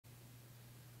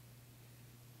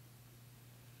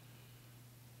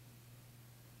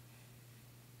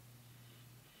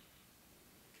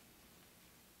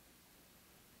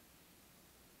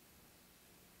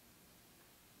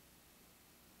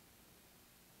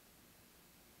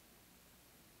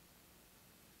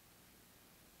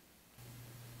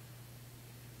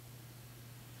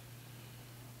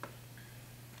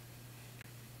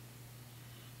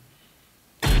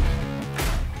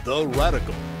The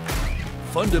Radical.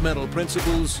 Fundamental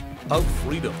principles of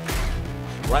freedom,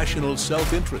 rational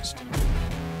self-interest,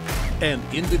 and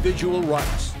individual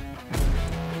rights.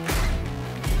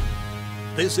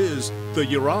 This is the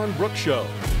Yaron Brook Show.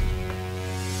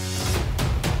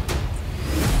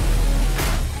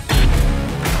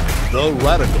 The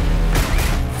Radical.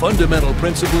 Fundamental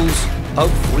principles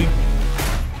of freedom.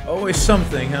 Always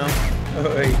something, huh?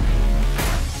 All right.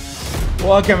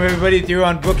 Welcome everybody to the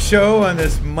Yaron Brook Show on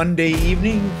this Monday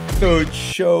evening. Third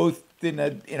show in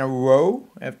a row,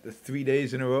 after 3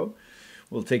 days in a row.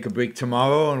 We'll take a break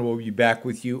tomorrow and we'll be back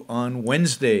with you on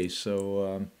Wednesday.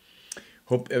 So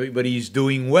hope everybody's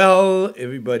doing well.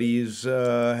 Everybody's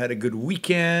had a good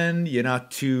weekend. You're not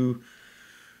too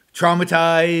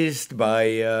traumatized by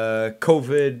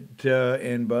COVID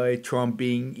and by Trump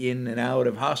being in and out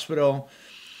of hospital.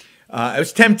 I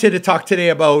was tempted to talk today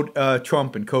about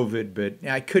Trump and COVID, but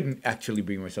I couldn't actually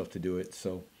bring myself to do it.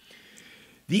 So,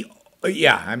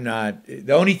 I'm not.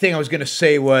 The only thing I was going to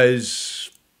say was,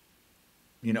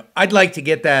 I'd like to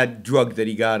get that drug that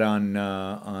he got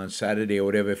on Saturday or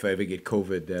whatever if I ever get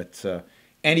COVID. That's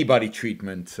antibody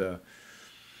treatment.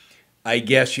 I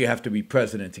guess you have to be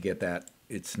president to get that.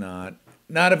 It's not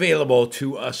available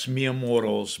to us mere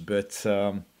mortals, but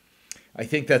I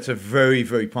think that's a very,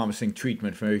 very promising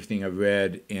treatment from everything I've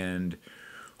read, and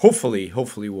hopefully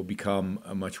will become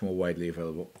much more widely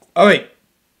available. All right.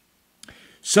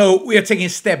 So we are taking a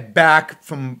step back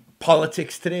from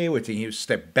politics today. We're taking a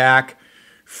step back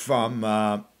from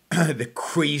the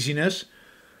craziness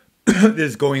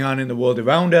that's going on in the world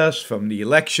around us, from the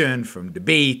election, from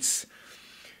debates,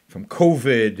 from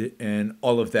COVID and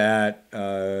all of that,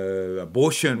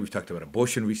 abortion. We've talked about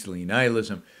abortion recently,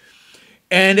 nihilism.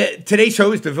 And today's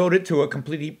show is devoted to a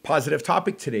completely positive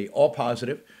topic today, all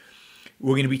positive.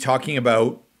 We're going to be talking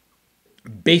about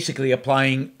basically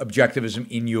applying objectivism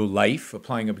in your life,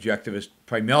 applying objectivist.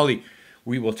 Primarily,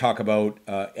 we will talk about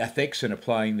ethics and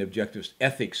applying the objectivist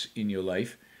ethics in your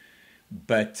life.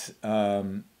 But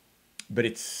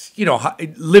it's,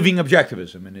 living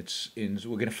objectivism. And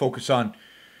we're going to focus on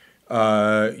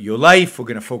your life. We're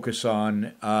going to focus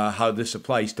on how this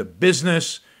applies to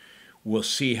business. We'll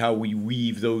see how we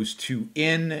weave those two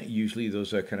in. Usually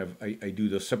those are kind of, I do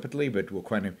those separately, but we'll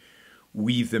kind of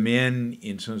weave them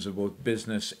in terms of both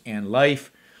business and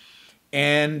life.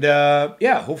 And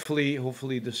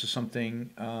hopefully this is something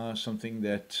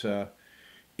that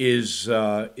is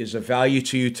of value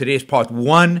to you. Today is part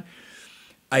one.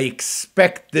 I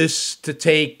expect this to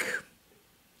take,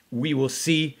 we will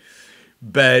see,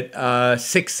 but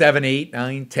 6, 7, 8,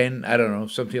 9, 10, I don't know,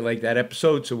 something like that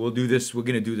episode. So we'll do this. We're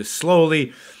going to do this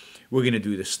slowly. We're going to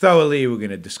do this thoroughly. We're going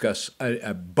to discuss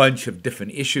a bunch of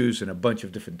different issues and a bunch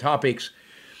of different topics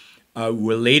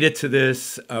related to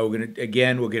this. We're going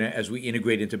to, as we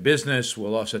integrate into business,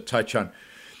 we'll also touch on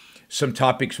some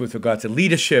topics with regard to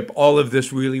leadership. All of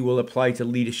this really will apply to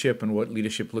leadership and what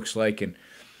leadership looks like and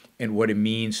what it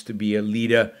means to be a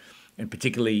leader, and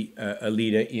particularly a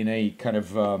leader in a kind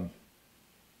of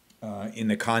in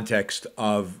the context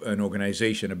of an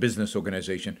organization, a business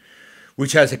organization,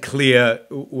 which has a clear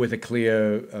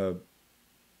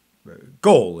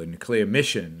goal and clear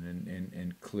mission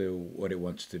and clear what it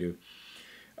wants to do.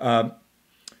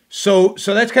 So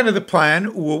that's kind of the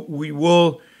plan. We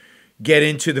will get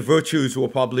into the virtues. We'll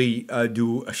probably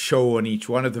do a show on each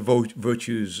one of the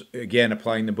virtues, again,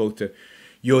 applying them both to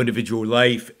your individual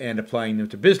life and applying them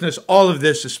to business. All of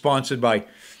this is sponsored by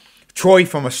Troy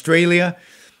from Australia,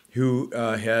 who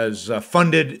has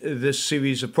funded this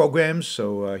series of programs.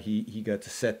 So he got to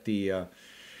set the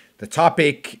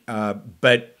topic.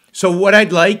 But so what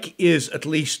I'd like is at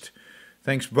least,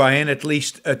 thanks Brian, at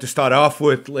least to start off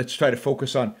with, let's try to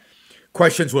focus on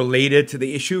questions related to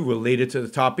the issue, related to the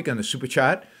topic on the Super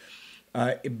Chat.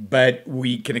 But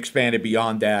we can expand it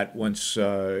beyond that once,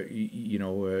 as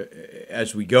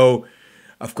we go.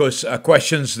 Of course,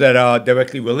 questions that are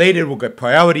directly related will get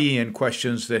priority, and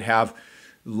questions that have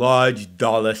large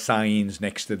dollar signs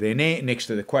next to their name, next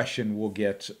to the question, will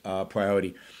get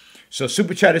priority. So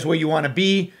Super Chat is where you want to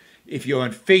be. If you're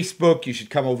on Facebook, you should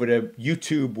come over to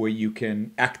YouTube, where you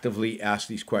can actively ask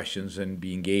these questions and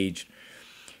be engaged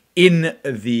in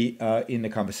the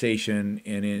conversation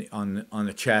and on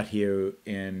the chat here,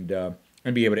 and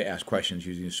be able to ask questions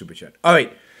using the Super Chat. All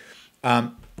right.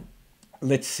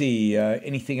 Let's see.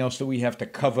 Anything else that we have to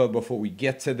cover before we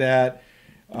get to that?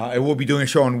 I will be doing a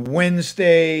show on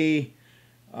Wednesday.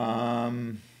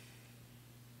 I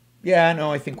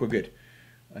think we're good.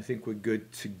 I think we're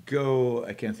good to go.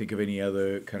 I can't think of any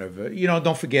other kind of,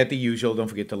 don't forget the usual. Don't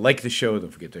forget to like the show.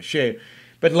 Don't forget to share.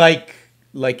 But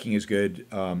liking is good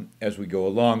as we go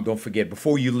along. Don't forget,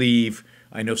 before you leave,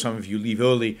 I know some of you leave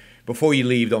early. Before you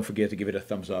leave, don't forget to give it a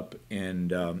thumbs up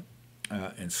and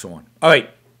so on. All right.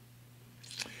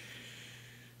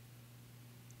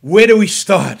 Where do we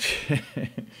start?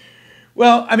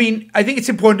 Well, I mean, I think it's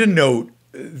important to note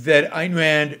that Ayn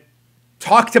Rand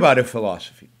talked about her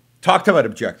philosophy, talked about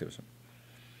objectivism,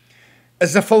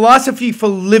 as a philosophy for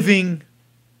living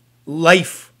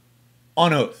life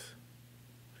on earth,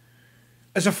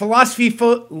 as a philosophy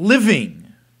for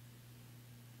living.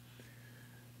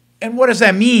 And what does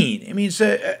that mean? It means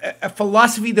a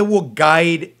philosophy that will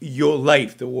guide your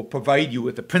life, that will provide you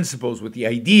with the principles, with the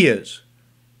ideas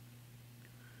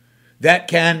that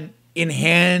can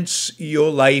enhance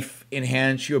your life,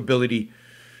 enhance your ability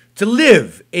to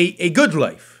live a good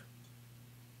life.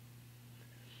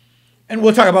 And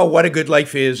we'll talk about what a good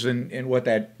life is and what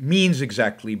that means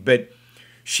exactly. But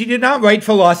she did not write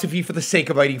philosophy for the sake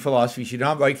of writing philosophy. She did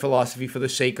not write philosophy for the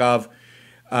sake of,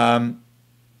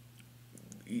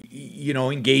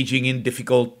 engaging in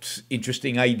difficult,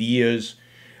 interesting ideas,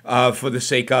 for the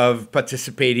sake of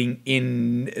participating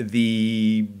in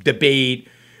the debate,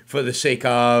 for the sake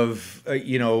of,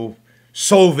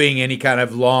 solving any kind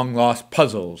of long-lost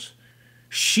puzzles.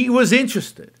 She was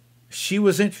interested. She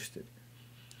was interested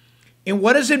in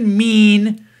what does it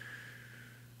mean,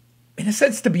 in a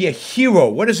sense, to be a hero?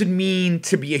 What does it mean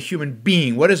to be a human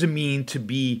being? What does it mean to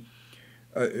be,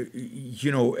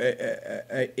 a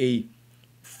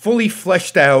fully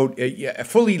fleshed out, a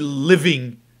fully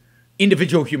living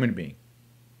individual human being?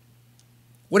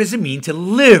 What does it mean to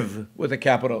live with a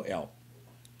capital L?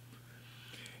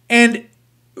 And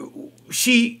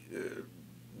she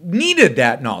needed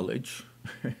that knowledge,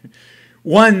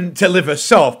 one, to live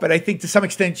herself, but I think to some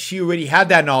extent she already had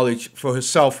that knowledge for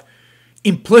herself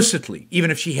implicitly, even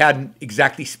if she hadn't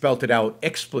exactly spelt it out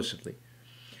explicitly.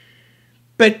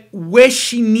 But where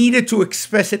she needed to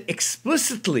express it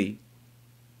explicitly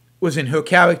was in her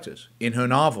characters, in her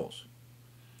novels.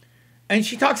 And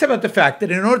she talks about the fact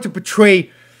that in order to portray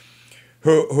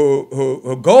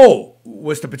her goal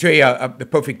was to portray the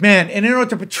perfect man. And in order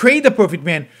to portray the perfect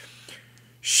man,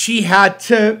 she had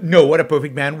to know what a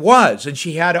perfect man was. And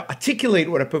she had to articulate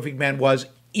what a perfect man was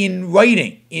in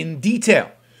writing, in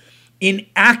detail, in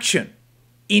action,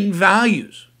 in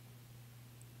values.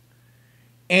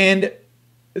 And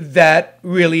that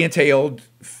really entailed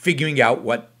figuring out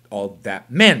what all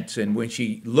that meant. And when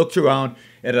she looked around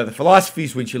at other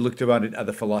philosophies, when she looked around at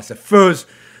other philosophers,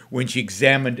 when she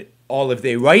examined all of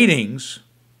their writings,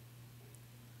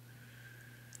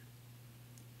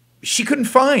 she couldn't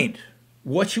find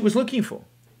what she was looking for.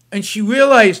 And she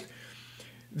realized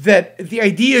that the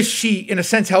ideas she, in a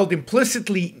sense, held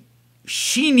implicitly,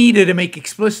 she needed to make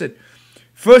explicit,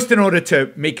 first in order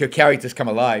to make her characters come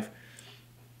alive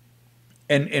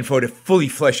and for her to fully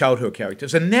flesh out her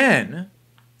characters. And then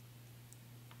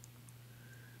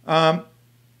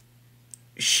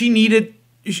she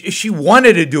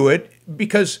wanted to do it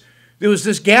because there was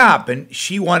this gap, and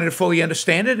she wanted to fully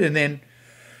understand it and then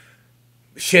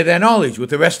share that knowledge with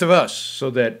the rest of us,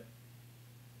 so that,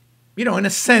 in a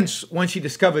sense, once she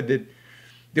discovered that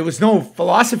there was no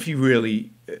philosophy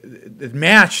really that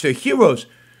matched her heroes,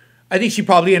 I think she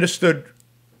probably understood,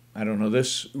 I don't know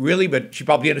this really, but she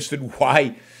probably understood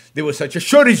why there was such a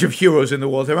shortage of heroes in the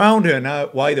world around her,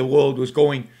 and why the world was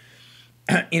going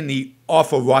in the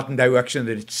awful, rotten direction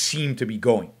that it seemed to be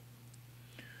going.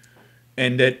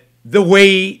 And that the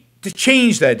way to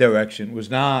change that direction was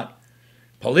not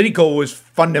political, was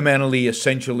fundamentally,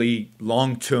 essentially,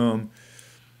 long-term.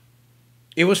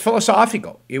 It was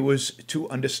philosophical. It was to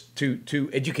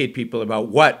educate people about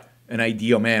what an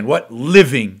ideal man, what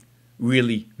living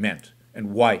really meant,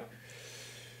 and why,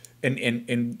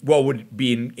 and what would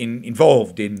be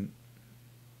involved in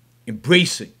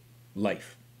embracing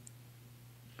life.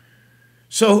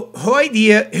 So her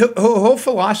idea, her whole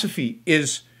philosophy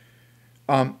is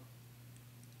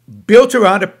built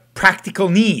around a practical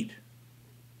need.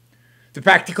 The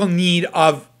practical need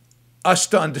of us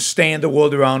to understand the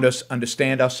world around us,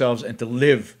 understand ourselves, and to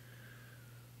live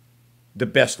the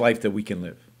best life that we can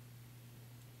live.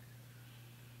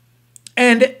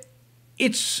 And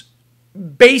it's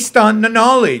based on the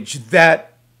knowledge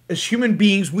that as human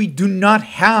beings we do not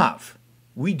have.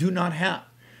 We do not have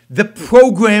the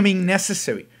programming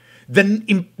necessary,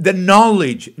 the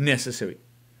knowledge necessary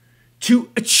to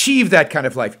achieve that kind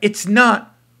of life. It's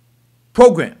not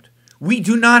programmed. We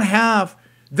do not have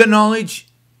the knowledge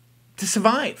to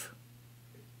survive.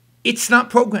 It's not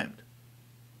programmed.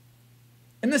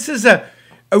 And this is a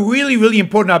really, really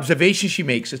important observation she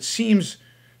makes. It seems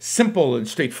simple and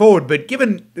straightforward, but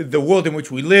given the world in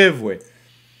which we live, where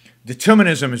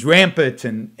determinism is rampant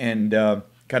and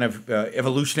kind of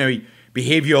evolutionary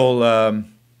behavioral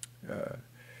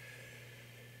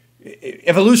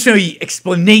evolutionary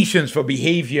explanations for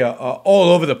behavior are all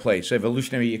over the place.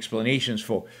 Evolutionary explanations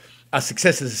for our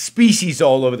success as a species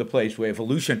all over the place, where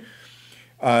evolution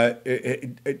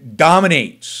it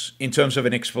dominates in terms of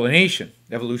an explanation.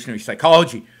 Evolutionary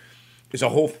psychology is a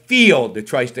whole field that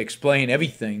tries to explain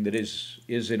everything that is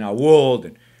in our world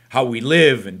and how we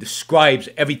live and describes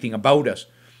everything about us.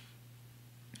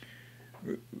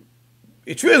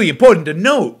 It's really important to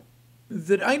note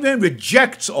that Ayn Rand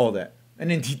rejects all that,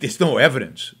 and indeed there's no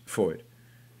evidence for it.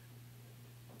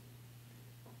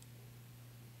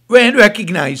 Rand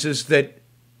recognizes that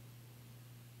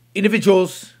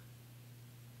individuals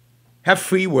have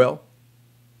free will,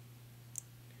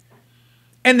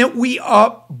 and that we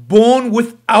are born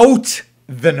without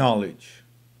the knowledge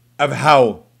of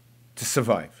how to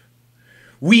survive.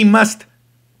 We must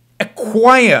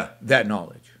acquire that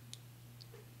knowledge.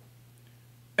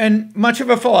 And much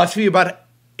of a philosophy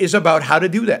is about how to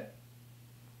do that.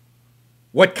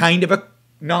 What kind of a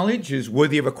knowledge is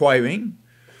worthy of acquiring?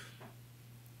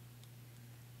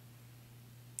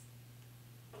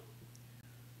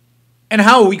 And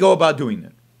how we go about doing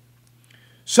that.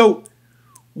 So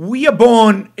we are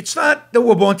born, it's not that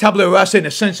we're born tabula rasa in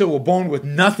the sense that we're born with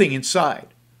nothing inside,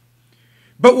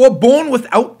 but we're born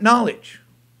without knowledge.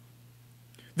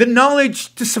 The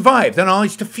knowledge to survive, the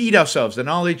knowledge to feed ourselves, the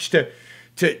knowledge to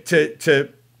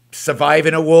survive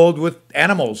in a world with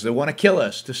animals that want to kill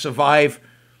us, to survive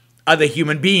other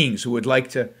human beings who would like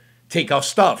to take our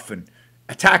stuff and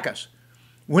attack us.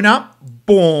 We're not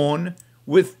born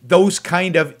with those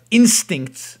kind of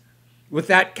instincts, with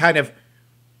that kind of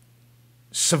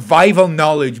survival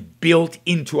knowledge built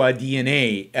into our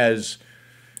DNA as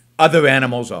other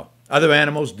animals are. Other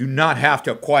animals do not have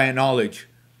to acquire knowledge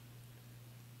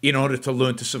in order to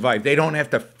learn to survive. They don't have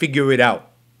to figure it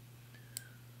out.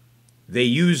 They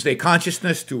use their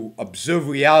consciousness to observe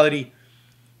reality,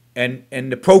 and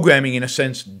the programming, in a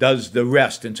sense, does the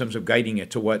rest in terms of guiding them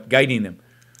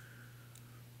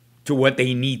to what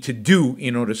they need to do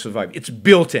in order to survive. It's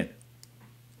built in.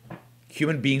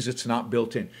 Human beings, it's not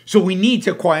built in. So we need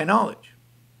to acquire knowledge.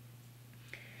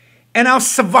 And our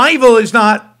survival is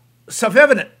not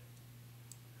self-evident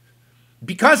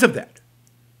because of that.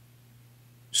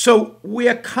 So we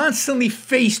are constantly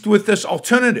faced with this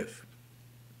alternative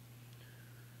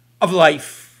of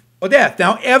life or death.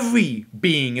 Now, every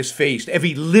being is faced,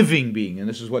 every living being, and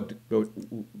this is what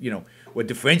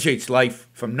differentiates life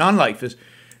from non-life, is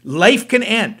life can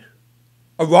end.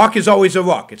 A rock is always a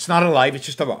rock. It's not alive, it's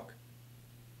just a rock.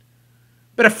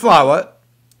 But a flower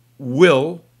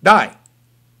will die.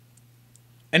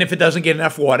 And if it doesn't get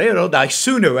enough water, it'll die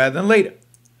sooner rather than later.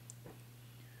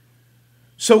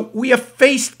 So we are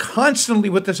faced constantly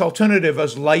with this alternative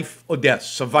as life or death,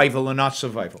 survival or not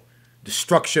survival,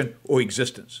 destruction or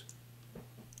existence.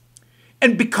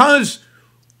 And because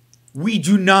we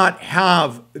do not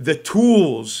have the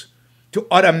tools to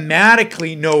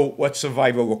automatically know what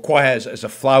survival requires as a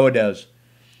flower does,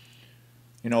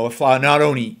 a flower not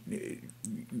only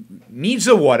needs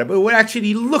the water, but would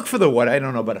actually look for the water. I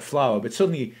don't know about a flower, but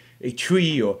certainly a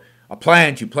tree or a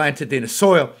plant, you plant it in the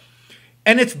soil,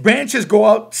 and its branches go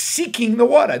out seeking the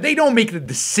water. They don't make the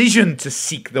decision to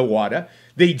seek the water.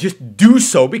 They just do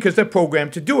so because they're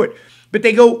programmed to do it. But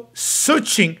they go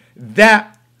searching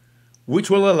that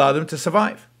which will allow them to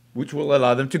survive, which will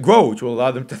allow them to grow, which will allow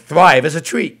them to thrive as a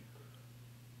tree.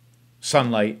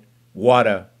 Sunlight,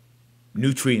 water,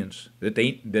 nutrients that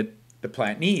the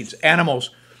plant needs. Animals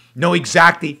know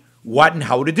exactly what and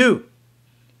how to do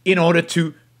in order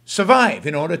to survive,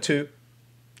 in order to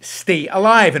stay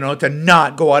alive, in order to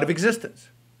not go out of existence.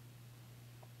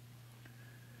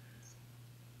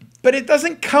 But it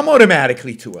doesn't come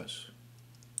automatically to us.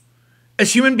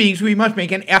 As human beings, we must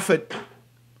make an effort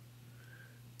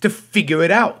to figure it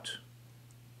out.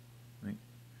 Right?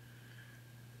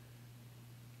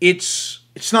 It's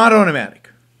not automatic.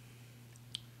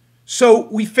 So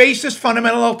we face this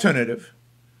fundamental alternative,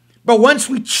 but once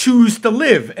we choose to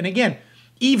live, and again,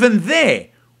 even there,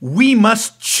 we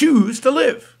must choose to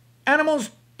live.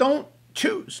 Animals don't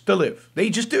choose to live. They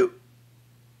just do.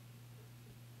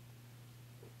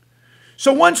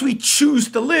 So once we choose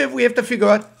to live, we have to figure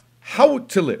out how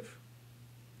to live.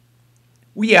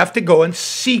 We have to go and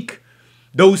seek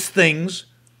those things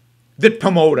that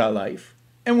promote our life,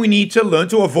 and we need to learn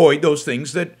to avoid those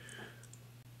things that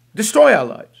destroy our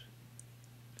lives.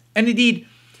 And indeed,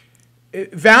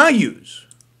 values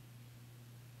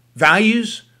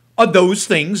are those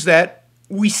things that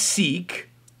we seek,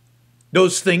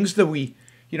 those things that we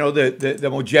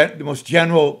the most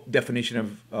general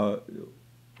definition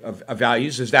of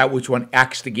values is that which one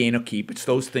acts to gain or keep. It's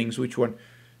those things which one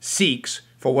seeks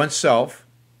for oneself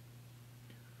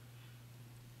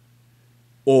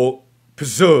or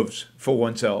preserves for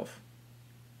oneself.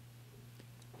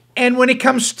 And when it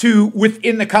comes to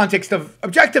within the context of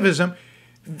objectivism,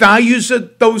 values are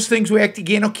those things we act to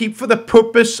gain or keep for the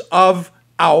purpose of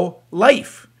our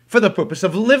life, for the purpose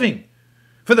of living,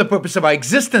 for the purpose of our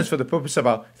existence, for the purpose of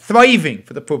our thriving,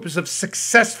 for the purpose of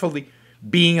successfully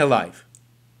being alive.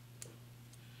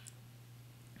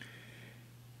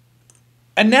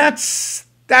 And that's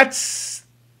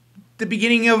the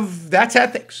beginning of, that's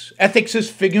ethics. Ethics is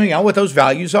figuring out what those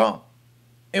values are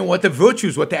and what the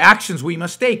virtues, what the actions we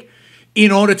must take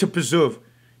in order to preserve,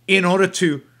 in order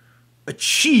to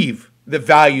achieve the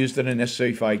values that are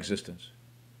necessary for our existence.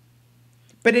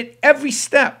 But at every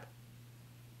step,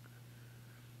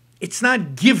 it's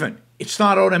not given. It's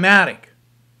not automatic.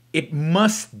 It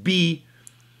must be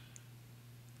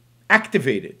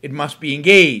activated. It must be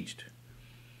engaged.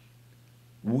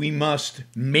 We must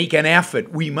make an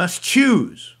effort. We must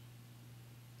choose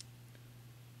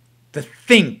to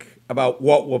think about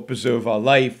what will preserve our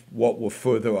life, what will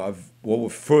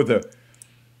further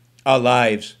our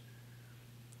lives,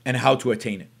 and how to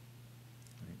attain it.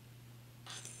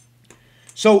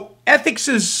 So ethics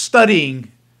is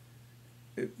studying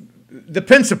the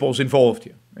principles involved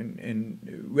here.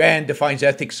 And Rand defines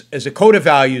ethics as a code of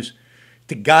values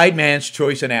to guide man's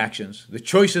choice and actions, the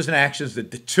choices and actions that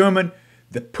determine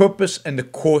the purpose and the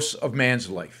course of man's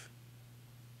life.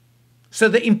 So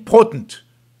the important,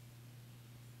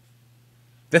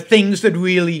 the things that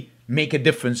really make a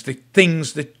difference, the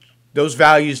things that, those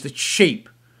values that shape,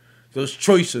 those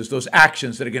choices, those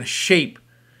actions that are going to shape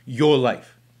your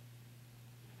life.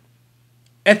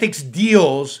 Ethics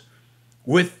deals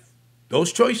with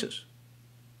those choices.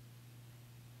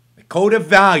 The code of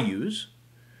values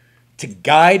to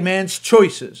guide man's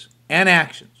choices and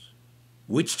actions.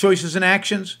 Which choices and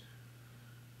actions?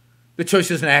 The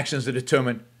choices and actions that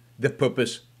determine the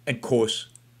purpose and course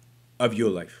of your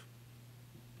life.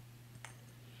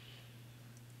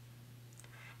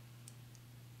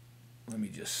 Let me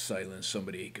just silence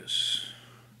somebody because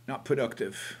not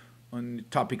productive on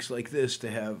topics like this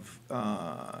to have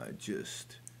there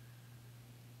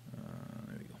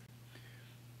we go.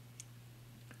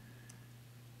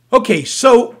 Okay,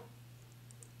 so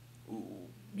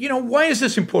why is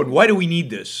this important? Why do we need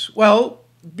this? Well,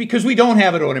 because we don't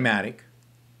have it automatic.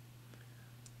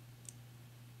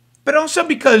 But also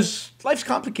because life's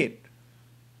complicated.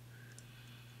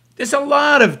 There's a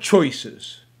lot of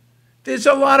choices. There's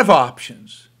a lot of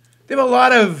options. There are a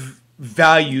lot of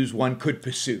values one could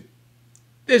pursue.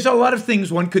 There's a lot of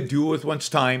things one could do with one's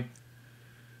time.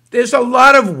 There's a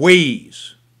lot of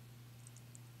ways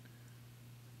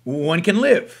one can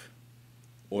live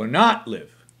or not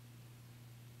live.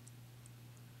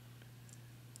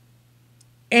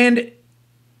 And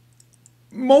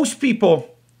most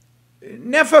people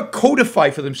never codify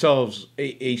for themselves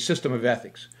a system of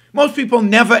ethics. Most people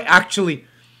never actually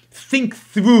think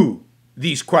through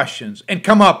these questions and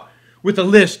come up with a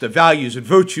list of values and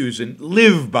virtues and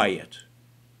live by it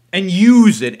and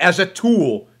use it as a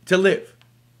tool to live.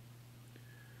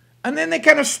 And then they're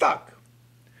kind of stuck.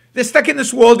 They're stuck in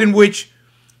this world in which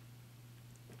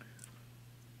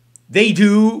they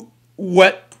do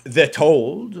what they're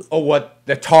told or what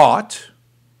they're taught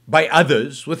by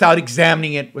others without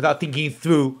examining it, without thinking it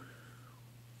through,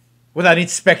 without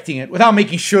inspecting it, without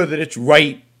making sure that it's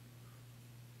right.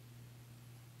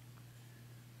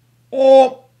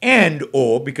 Or,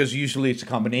 because usually it's a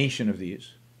combination of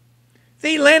these,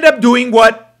 they land up doing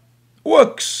what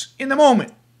works in the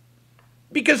moment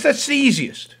because that's the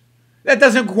easiest. That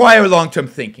doesn't require long-term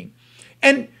thinking.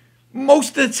 And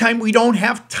most of the time we don't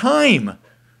have time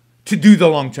to do the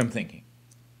long-term thinking.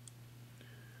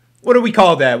 What do we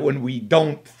call that when we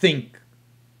don't think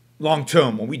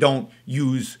long-term, when we don't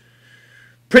use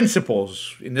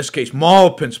principles, in this case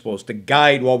moral principles, to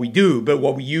guide what we do, but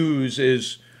what we use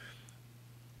is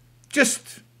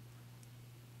just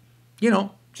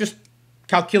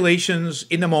calculations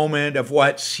in the moment of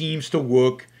what seems to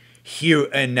work here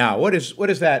and now. What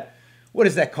is that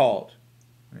called?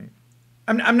 Right?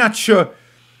 I'm not sure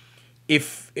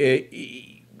if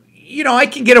I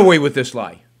can get away with this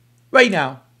lie right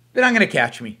now. They're not going to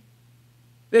catch me.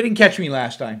 They didn't catch me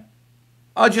last time.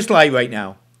 I'll just lie right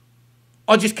now.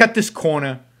 I'll just cut this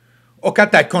corner or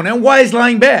cut that corner. And why is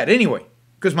lying bad anyway?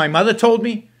 Because my mother told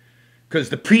me? Because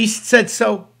the priest said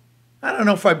so? I don't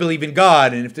know if I believe in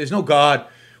God. And if there's no God,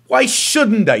 why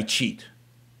shouldn't I cheat?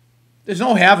 There's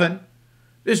no heaven.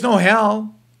 There's no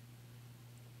hell.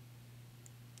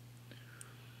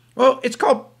 Well, it's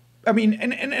called, I mean,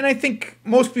 and I think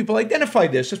most people identify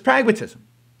this as pragmatism.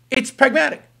 It's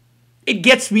pragmatic. It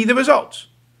gets me the results.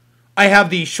 I have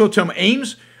these short-term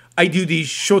aims, I do these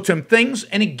short-term things,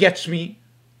 and it gets me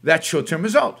that short-term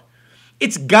result.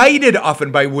 It's guided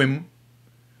often by whim.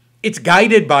 It's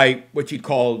guided by what you'd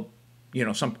call,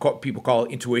 some people call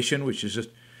intuition, which is just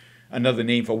another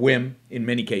name for whim in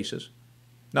many cases.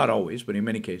 Not always, but in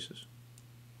many cases.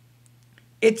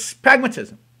 It's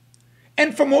pragmatism.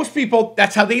 And for most people,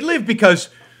 that's how they live because,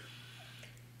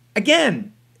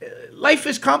 again, life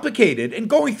is complicated. And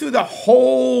going through the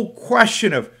whole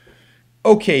question of,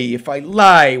 okay, if I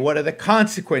lie, what are the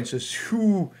consequences?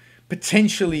 Who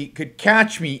potentially could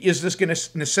catch me? Is this going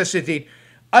to necessitate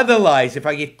other lies? If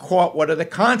I get caught, what are the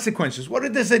consequences? What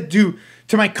does it do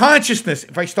to my consciousness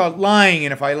if I start lying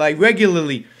and if I lie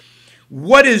regularly?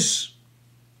 There's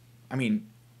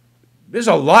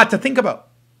a lot to think about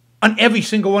on every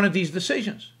single one of these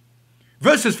decisions.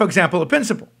 Versus, for example, a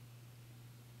principle.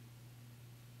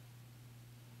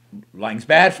 Lying's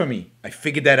bad for me. I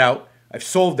figured that out. I've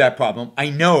solved that problem. I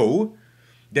know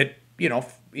that,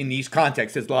 in these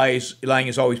contexts, lying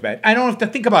is always bad. I don't have to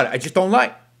think about it. I just don't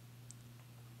lie.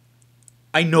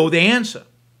 I know the answer.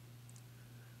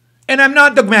 And I'm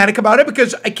not dogmatic about it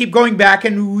because I keep going back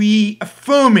and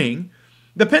reaffirming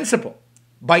the principle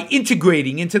by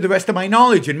integrating into the rest of my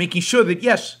knowledge and making sure that,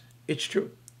 yes, it's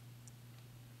true.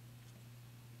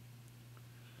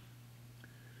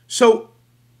 So,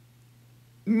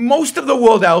 most of the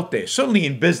world out there, certainly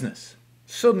in business,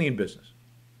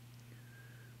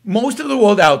 most of the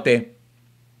world out there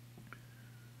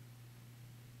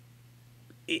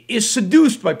is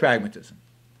seduced by pragmatism.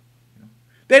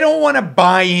 They don't want to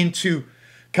buy into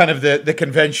kind of the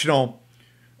conventional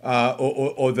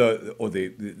or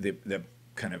the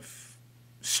kind of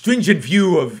stringent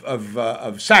view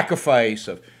of sacrifice,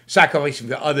 of sacrificing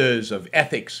for others, of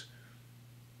ethics.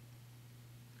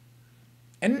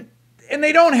 And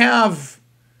they don't have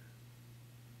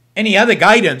any other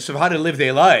guidance of how to live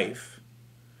their life.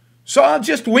 So I'll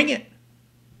just wing it.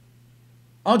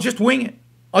 I'll just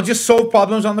solve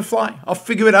problems on the fly. I'll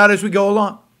figure it out as we go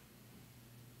along.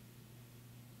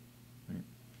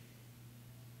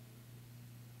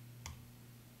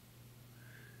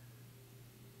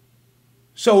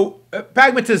 So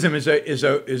pragmatism is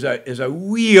a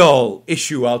real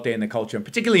issue out there in the culture, and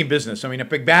particularly in business. I mean, a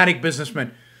pragmatic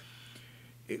businessman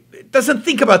doesn't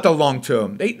think about the long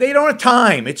term. They don't have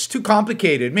time. It's too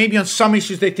complicated. Maybe on some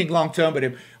issues they think long term,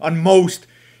 but on most,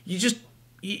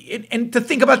 and to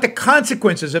think about the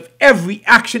consequences of every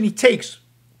action he takes,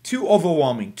 too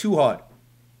overwhelming, too hard.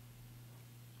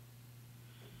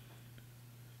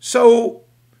 So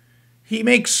he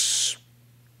makes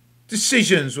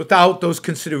decisions without those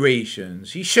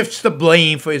considerations. He shifts the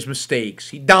blame for his mistakes.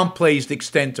 He downplays the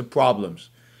extent of problems,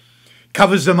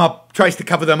 covers them up, tries to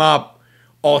cover them up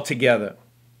altogether.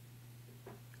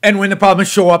 And when the problems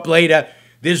show up later,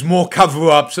 there's more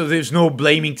cover-up, so there's no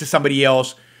blaming to somebody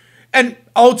else. And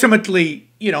ultimately,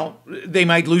 they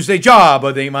might lose their job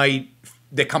or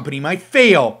their company might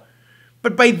fail.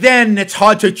 But by then, it's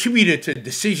hard to attribute it to a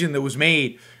decision that was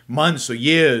made months or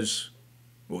years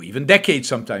or even decades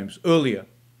sometimes earlier.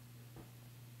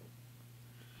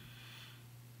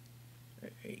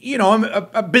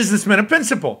 A businessman of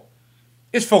principle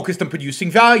is focused on producing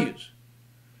values.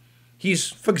 He's,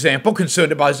 for example,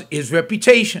 concerned about his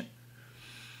reputation.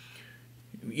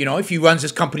 If he runs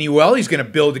his company well, he's going to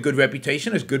build a good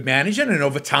reputation as a good manager, and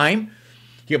over time,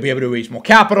 he'll be able to raise more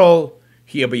capital.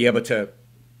 He'll be able to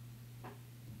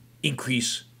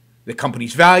increase the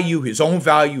company's value, his own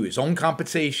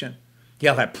compensation.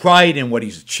 He'll have pride in what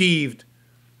he's achieved.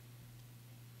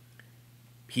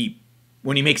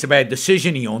 When he makes a bad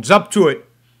decision, he owns up to it.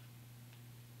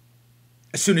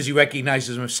 As soon as he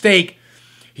recognizes a mistake,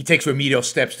 he takes remedial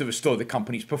steps to restore the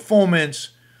company's performance.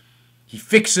 He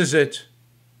fixes it.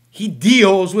 He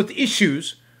deals with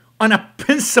issues on a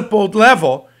principled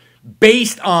level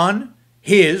based on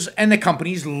his and the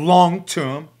company's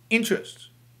long-term interests.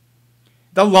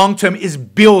 The long-term is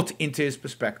built into his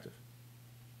perspective.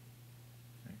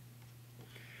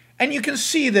 And you can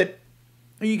see that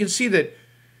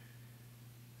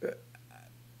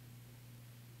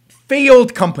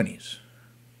failed companies,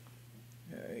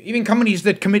 even companies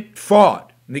that commit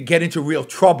fraud and they get into real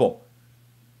trouble,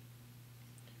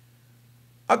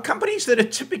 are companies that are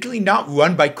typically not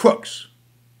run by crooks.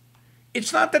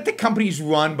 It's not that the company's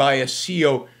run by a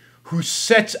CEO who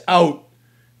sets out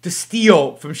to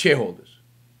steal from shareholders.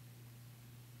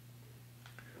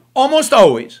 Almost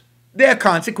always, they're a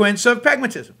consequence of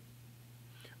pragmatism,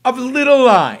 of little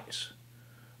lies,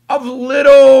 of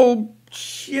little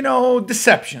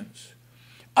deceptions,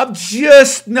 of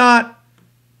just not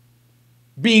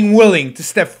being willing to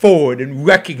step forward and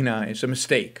recognize a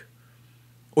mistake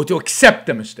or to accept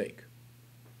a mistake.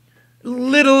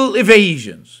 Little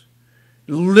evasions,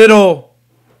 little,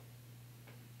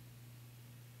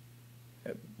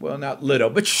 well, not little,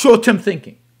 but short-term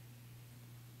thinking.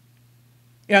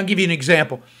 I'll give you an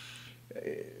example.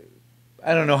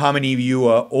 I don't know how many of you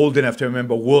are old enough to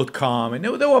remember WorldCom, and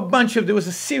there was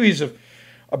a series of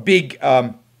big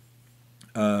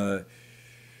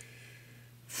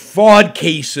fraud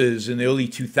cases in the early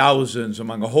 2000s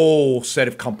among a whole set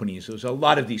of companies. There was a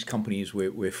lot of these companies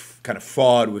where kind of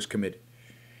fraud was committed.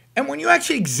 And when you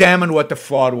actually examine what the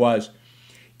fraud was,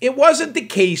 it wasn't the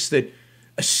case that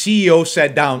a CEO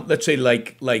sat down, let's say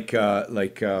like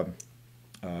Bernie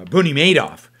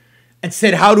Madoff, and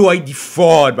said, how do I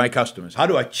defraud my customers? How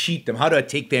do I cheat them? How do I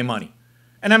take their money?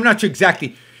 And I'm not sure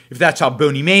exactly if that's how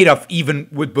Bernie Madoff, even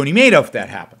with Bernie Madoff, that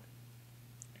happened.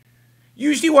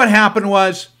 Usually what happened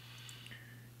was,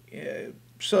 a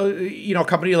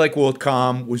company like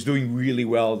WorldCom was doing really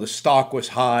well. The stock was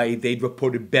high. They'd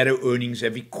reported better earnings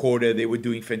every quarter. They were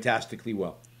doing fantastically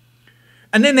well.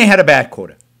 And then they had a bad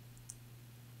quarter.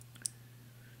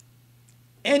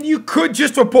 And you could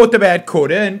just report the bad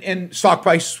quarter and stock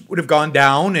price would have gone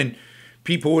down and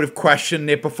people would have questioned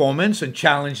their performance and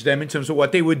challenged them in terms of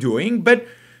what they were doing, but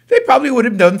they probably would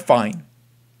have done fine.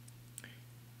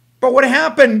 But what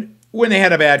happened when they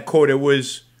had a bad quarter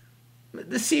was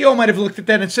the CEO might have looked at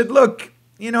that and said, look,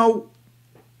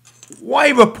 why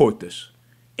report this?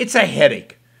 It's a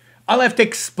headache. I'll have to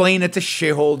explain it to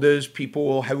shareholders. People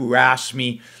will harass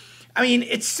me. I mean,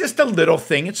 it's just a little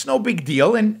thing. It's no big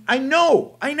deal. And I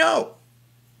know.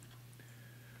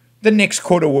 The next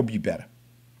quarter will be better.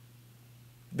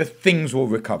 The things will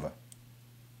recover.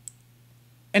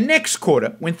 And next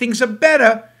quarter, when things are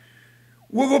better,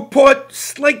 we'll report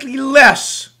slightly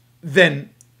less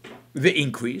than the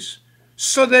increase,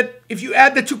 so that if you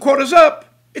add the 2 quarters up,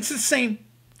 it's the same.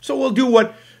 So we'll do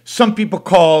what some people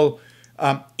call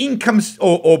income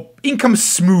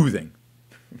smoothing.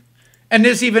 And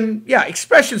there's even,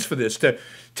 expressions for this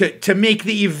to make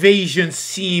the evasion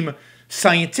seem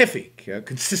scientific,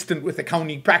 consistent with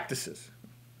accounting practices.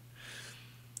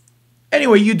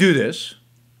 Anyway, you do this,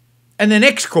 and the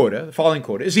next quarter, the following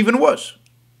quarter, is even worse.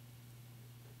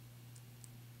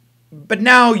 But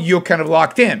now you're kind of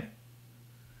locked in.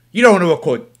 You don't want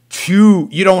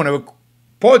to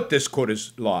report this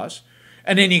quarter's loss,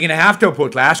 and then you're going to have to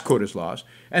report last quarter's loss,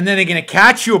 and then they're going to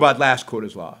catch you about last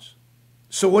quarter's loss.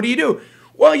 So what do?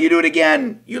 Well, you do it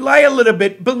again. You lie a little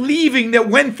bit, believing that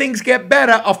when things get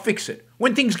better, I'll fix it.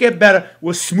 When things get better,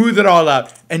 we'll smooth it all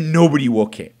out, and nobody will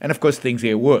care. And of course, things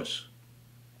get worse.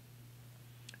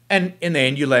 And in the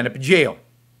end, you'll end up in jail.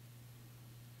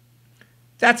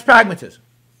 That's pragmatism.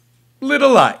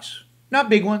 Little lies, not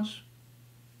big ones.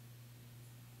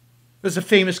 There's a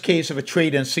famous case of a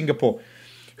trader in Singapore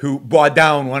who brought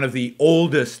down one of the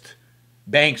oldest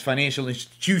banks, financial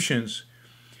institutions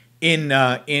in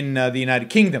the United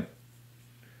Kingdom.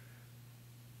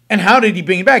 And how did he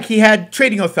bring it back? He had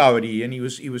trading authority, and he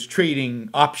was trading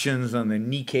options on the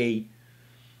Nikkei,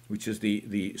 which is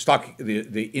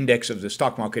the index of the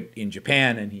stock market in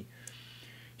Japan, and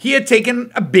he had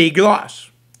taken a big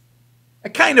loss, a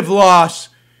kind of loss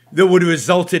that would have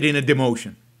resulted in a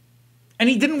demotion. And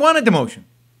he didn't want a demotion.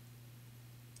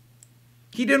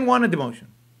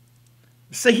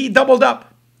 So he doubled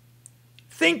up,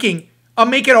 thinking, I'll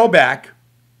make it all back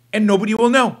and nobody will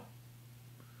know.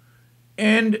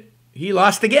 And he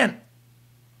lost again.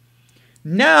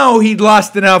 Now he'd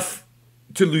lost enough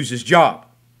to lose his job.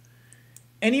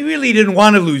 And he really didn't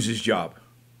want to lose his job.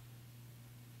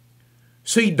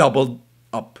 So he doubled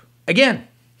up again.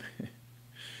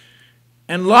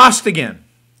 And lost again.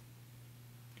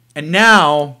 And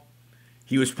now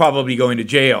he was probably going to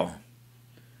jail.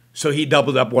 So he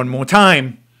doubled up one more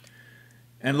time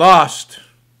and lost.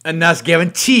 And that's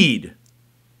guaranteed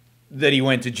that he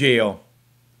went to jail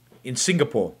in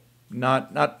Singapore.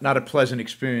 Not a pleasant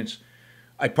experience,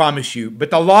 I promise you.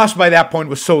 But the loss by that point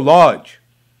was so large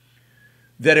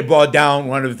that it brought down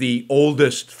one of the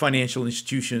oldest financial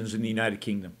institutions in the United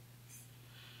Kingdom.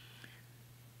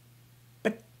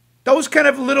 But those kind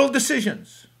of little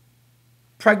decisions,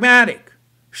 pragmatic,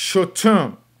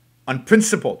 short-term,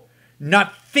 unprincipled,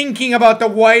 not thinking about the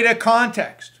wider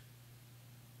context,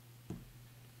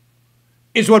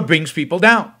 is what brings people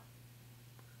down.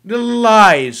 The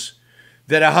lies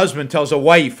that a husband tells a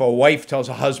wife or a wife tells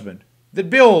a husband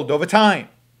that build over time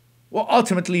will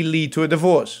ultimately lead to a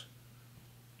divorce.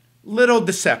 Little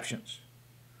deceptions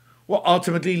will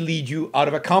ultimately lead you out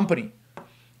of a company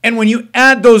And when you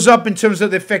add those up in terms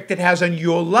of the effect it has on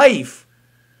your life,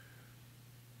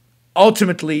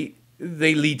 ultimately,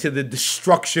 they lead to the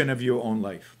destruction of your own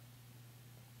life.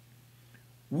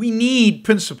 We need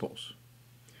principles.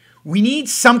 We need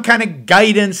some kind of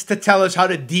guidance to tell us how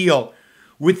to deal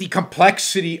with the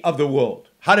complexity of the world,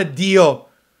 how to deal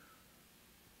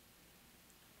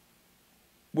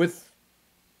with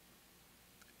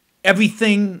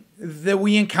everything that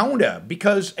we encounter.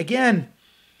 Because, again,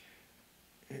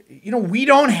 we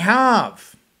don't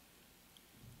have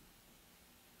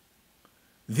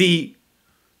the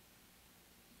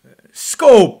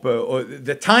scope or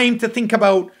the time to think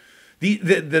about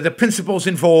the principles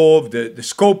involved, the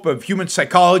scope of human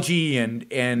psychology and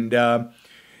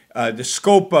the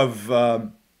scope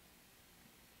of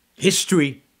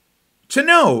history to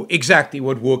know exactly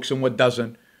what works and what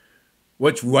doesn't,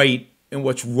 what's right and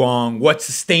what's wrong, what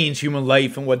sustains human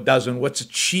life and what doesn't, what's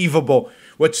achievable,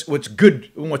 what's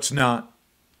good and what's not.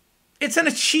 It's an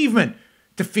achievement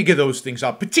to figure those things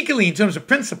out, particularly in terms of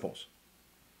principles.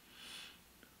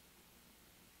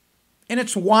 And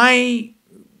it's why,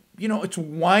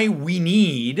 we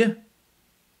need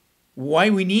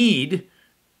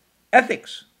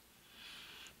ethics.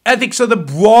 Ethics are the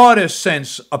broadest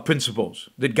sense of principles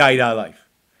that guide our life.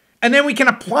 And then we can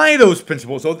apply those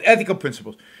principles, those ethical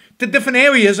principles, to different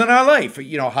areas in our life.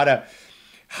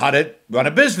 How to run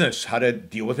a business, how to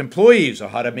deal with employees, or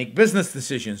how to make business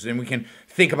decisions. And we can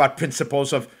think about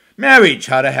principles of marriage,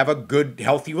 how to have a good,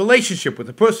 healthy relationship with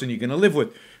the person you're going to live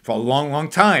with for a long, long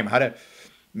time, how to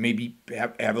maybe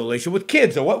have a relationship with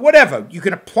kids or whatever. You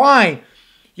can apply,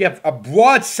 you have a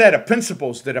broad set of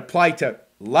principles that apply to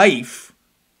life,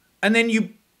 and then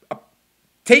you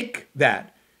take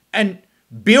that and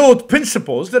build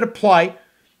principles that apply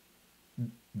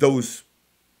those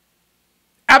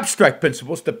abstract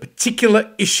principles to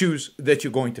particular issues that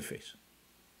you're going to face.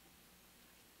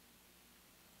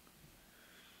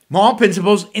 Moral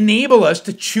principles enable us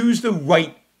to choose the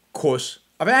right course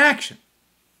of action.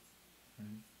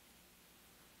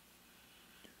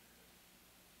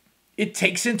 It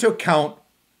takes into account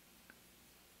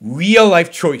real life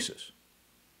choices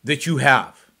that you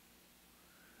have.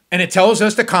 And it tells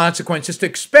us the consequences to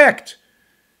expect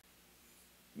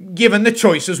given the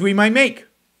choices we might make.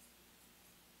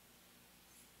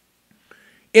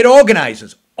 It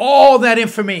organizes all that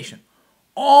information,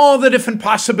 all the different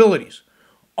possibilities,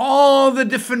 all the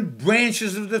different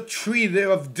branches of the tree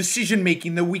of decision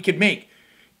making that we could make.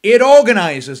 It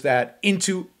organizes that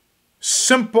into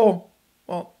simple,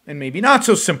 well, and maybe not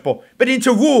so simple, but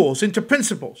into rules, into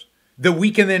principles that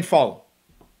we can then follow.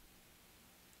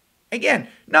 Again,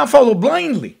 not follow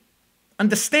blindly.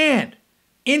 Understand,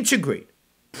 integrate,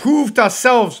 prove to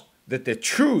ourselves that they're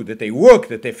true, that they work,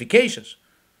 that they're efficacious,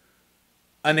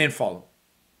 and then follow.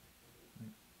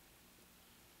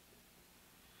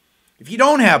 If you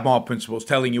don't have moral principles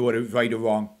telling you what is right or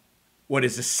wrong, what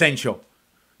is essential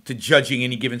to judging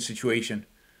any given situation,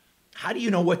 how do you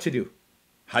know what to do?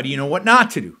 How do you know what not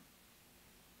to do?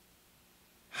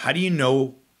 How do you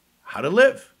know how to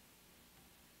live?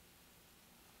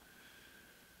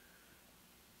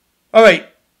 All right,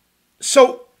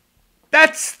 so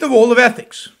that's the role of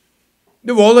ethics.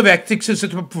 The role of ethics is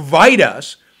to provide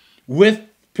us with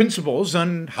principles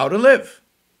on how to live,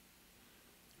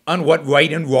 on what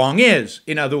right and wrong is.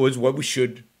 In other words, what we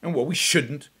should and what we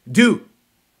shouldn't do.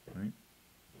 Right?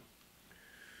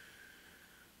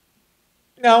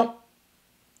 Now,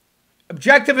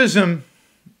 objectivism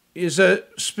is a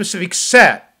specific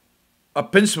set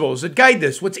of principles that guide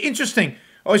this. What's interesting,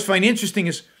 I always find interesting,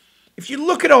 is if you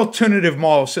look at alternative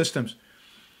moral systems,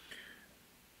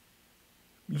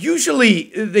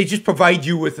 usually they just provide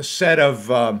you with a set of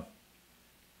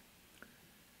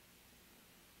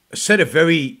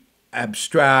very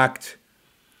abstract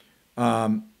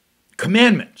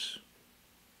commandments,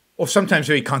 or sometimes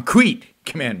very concrete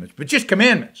commandments, but just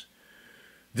commandments.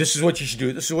 This is what you should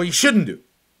do, this is what you shouldn't do.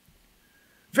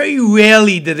 Very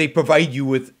rarely do they provide you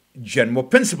with general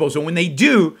principles, and when they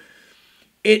do,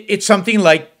 it's something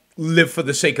like live for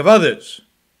the sake of others.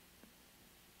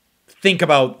 Think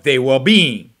about their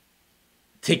well-being.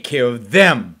 Take care of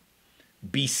them.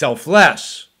 Be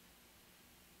selfless.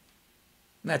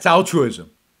 That's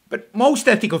altruism. But most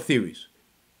ethical theories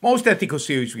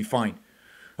we find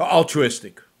are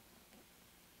altruistic.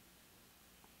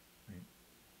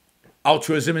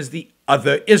 Altruism is the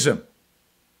other-ism.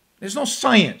 There's no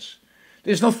science.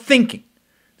 There's no thinking.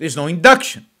 There's no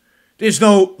induction. There's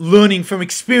no learning from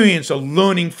experience or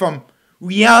learning from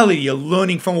reality or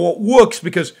learning from what works,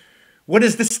 because what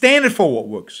is the standard for what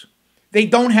works? They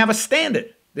don't have a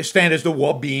standard. The standard is the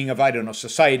well-being of, I don't know,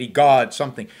 society, God,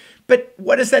 something. But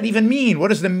what does that even mean?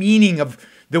 What is the meaning of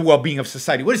the well-being of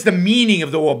society? What is the meaning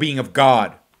of the well-being of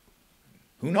God?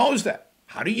 Who knows that?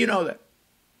 How do you know that?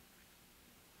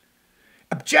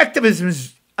 Objectivism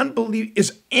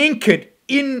is anchored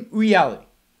in reality,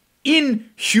 in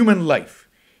human life,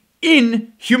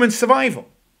 in human survival.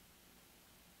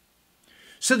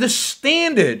 So the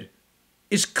standard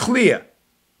is clear.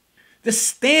 The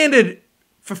standard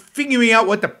for figuring out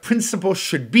what the principle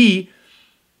should be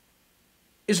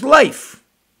is life.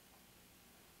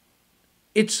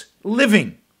 It's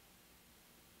living.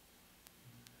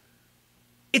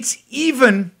 It's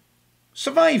even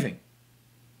surviving.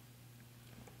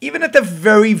 Even at the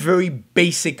very, very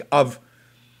basic of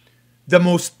the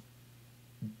most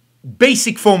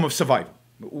basic form of survival.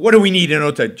 What do we need in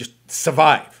order to just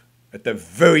survive at the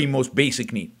very most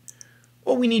basic need?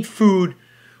 Well, we need food.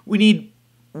 We need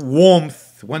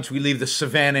warmth. Once we leave the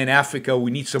savannah in Africa,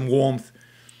 we need some warmth.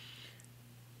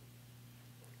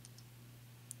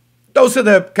 Those are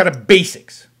the kind of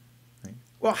basics.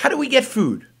 Well, how do we get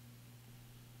food?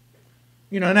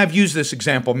 And I've used this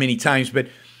example many times, but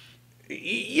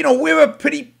we're a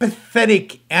pretty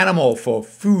pathetic animal for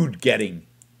food getting.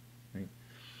 Right?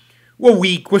 We're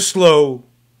weak, we're slow,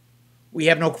 we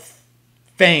have no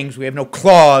fangs, we have no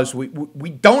claws, we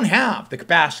don't have the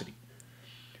capacity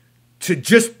to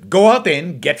just go out there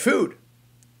and get food.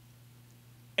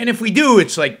 And if we do,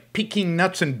 it's like picking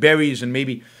nuts and berries and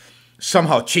maybe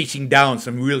somehow chasing down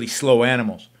some really slow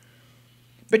animals.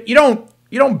 But you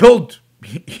don't build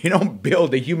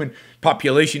a human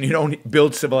population. You don't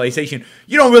build civilization.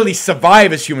 You don't really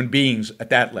survive as human beings at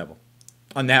that level,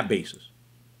 on that basis.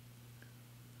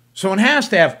 So one has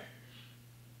to have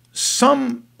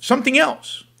something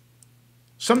else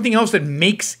that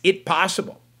makes it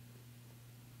possible,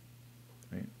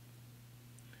 right?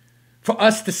 For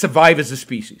us to survive as a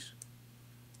species.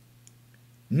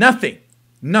 Nothing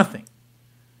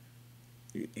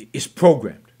is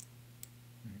programmed.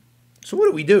 So what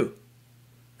do we do?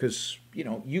 Because,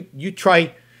 you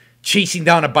try chasing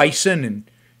down a bison and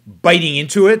biting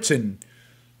into it, and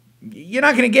you're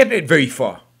not going to get it very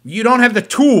far. You don't have the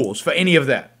tools for any of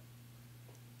that.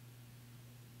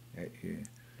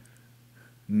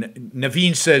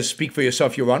 Naveen says, speak for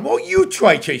yourself, Yaron. Well, you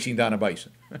try chasing down a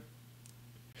bison.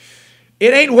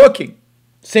 It ain't working.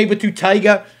 Saber-tooth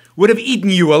tiger would have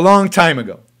eaten you a long time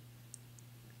ago.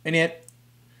 And yet,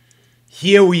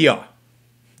 here we are.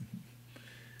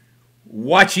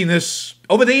 Watching this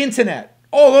over the internet,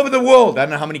 all over the world. I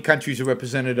don't know how many countries are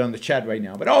represented on the chat right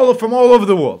now, but from all over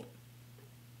the world.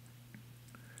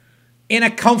 In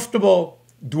a comfortable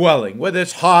dwelling, whether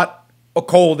it's hot or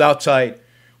cold outside,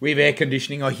 we have air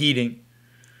conditioning or heating.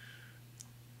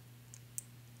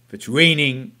 If it's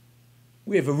raining,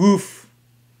 we have a roof.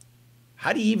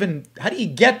 How do you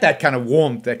get that kind of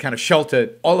warmth, that kind of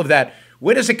shelter, all of that?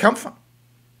 Where does it come from?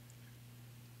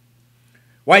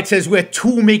 White says we're a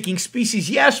tool-making species.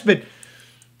 Yes, but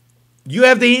you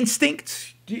have the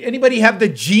instinct. Do anybody have the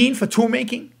gene for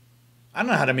tool-making? I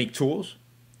don't know how to make tools.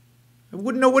 I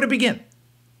wouldn't know where to begin.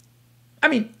 I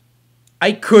mean,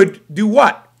 I could do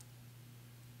what?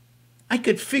 I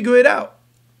could figure it out.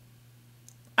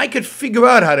 I could figure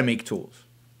out how to make tools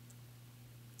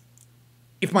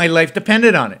if my life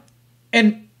depended on it.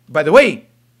 And, by the way,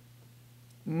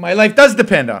 my life does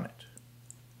depend on it.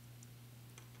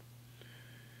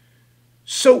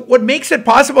 So what makes it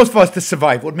possible for us to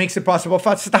survive? What makes it possible for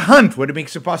us to hunt? What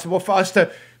makes it possible for us to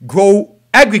grow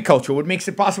agriculture? What makes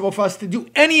it possible for us to do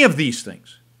any of these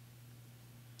things?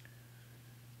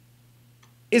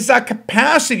 Is our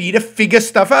capacity to figure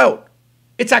stuff out.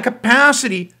 It's our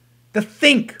capacity to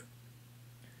think.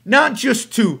 Not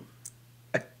just to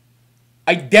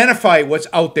identify what's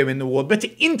out there in the world, but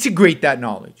to integrate that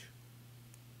knowledge.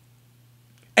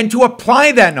 And to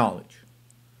apply that knowledge.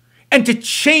 And to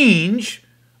change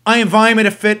our environment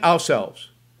to fit ourselves.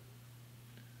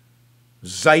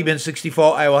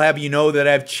 Zybin64, I will have you know that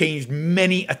I've changed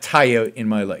many attire in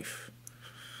my life.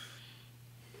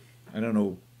 I don't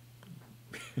know.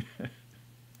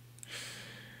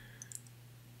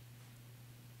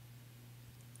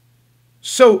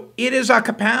 So it is our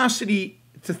capacity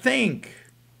to think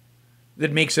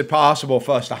that makes it possible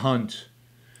for us to hunt,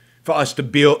 for us to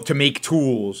build, to make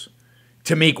tools,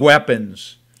 to make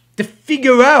weapons, to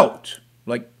figure out,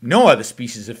 like no other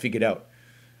species have figured out,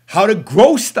 how to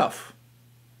grow stuff,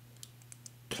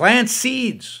 plant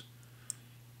seeds,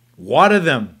 water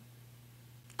them,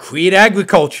 create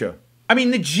agriculture. I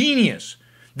mean, the genius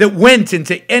that went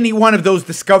into any one of those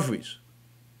discoveries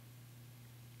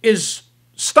is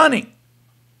stunning.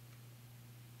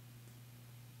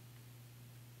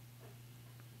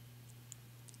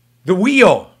 The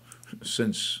wheel,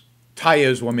 since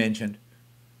tires were mentioned,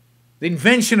 the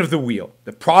invention of the wheel,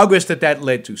 the progress that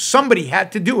led to, somebody had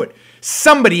to do it.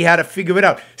 Somebody had to figure it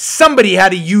out. Somebody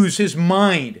had to use his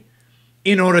mind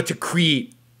in order to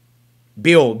create,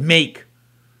 build, make,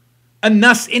 and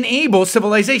thus enable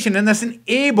civilization, and thus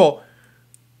enable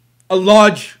a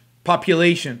large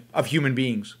population of human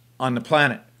beings on the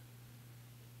planet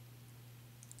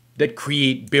that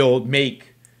create, build,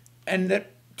 make, and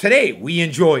that today we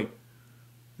enjoy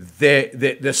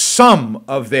the sum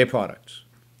of their products.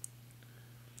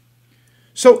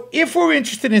 So if we're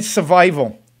interested in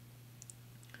survival,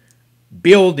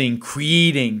 building,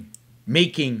 creating,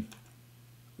 making,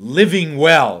 living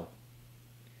well,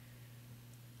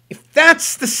 if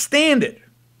that's the standard,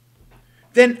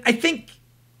 then I think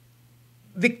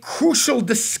the crucial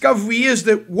discovery is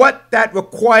that what that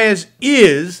requires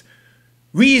is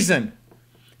reason,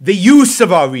 the use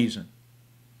of our reason,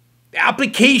 the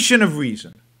application of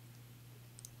reason.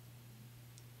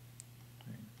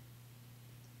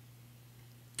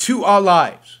 To our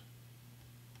lives.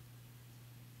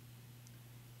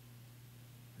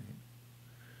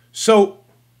 So,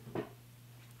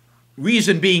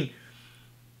 reason being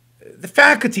the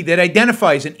faculty that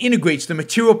identifies and integrates the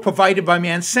material provided by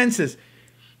man's senses,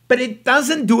 but it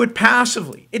doesn't do it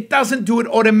passively. It doesn't do it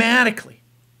automatically.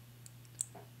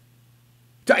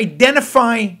 To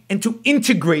identify and to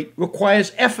integrate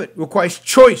requires effort, requires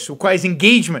choice, requires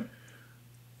engagement,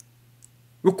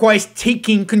 requires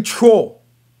taking control.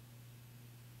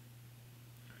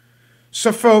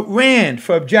 So for Rand,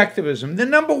 for objectivism, the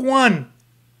number one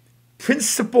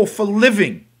principle for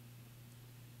living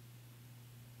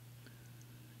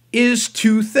is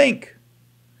to think.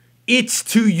 It's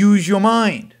to use your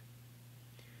mind.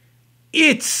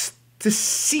 It's to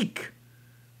seek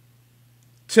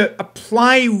to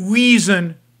apply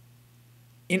reason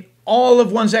in all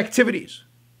of one's activities.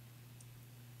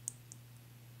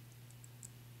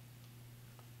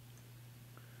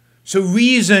 So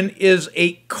reason is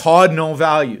a cardinal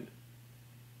value.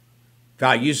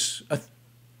 Values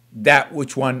that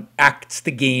which one acts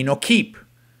to gain or keep.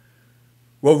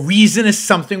 Well, reason is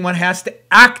something one has to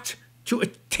act to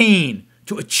attain,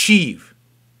 to achieve.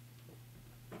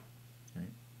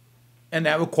 And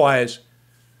that requires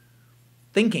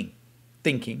thinking,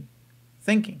 thinking,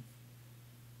 thinking.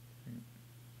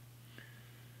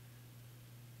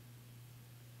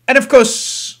 And of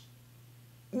course,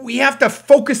 we have to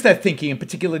focus that thinking in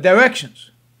particular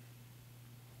directions.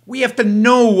 We have to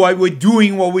know why we're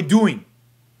doing what we're doing.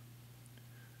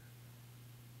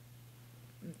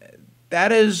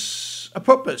 That is a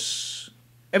purpose.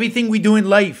 Everything we do in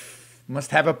life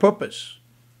must have a purpose.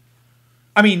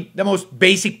 I mean, the most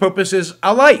basic purpose is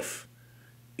our life.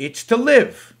 It's to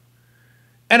live.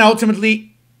 And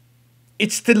ultimately,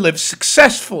 it's to live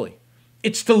successfully.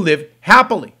 It's to live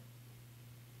happily.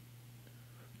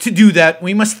 To do that,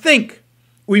 we must think.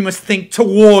 We must think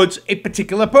towards a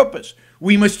particular purpose.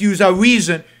 We must use our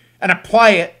reason and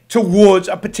apply it towards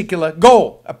a particular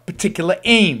goal, a particular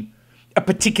aim, a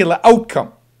particular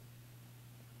outcome.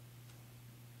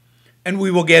 And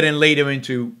we will get in later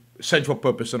into central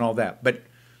purpose and all that. But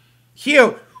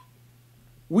here,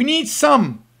 we need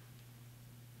some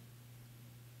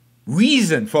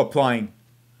reason for applying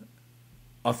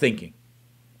our thinking.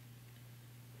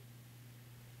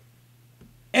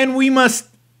 And we must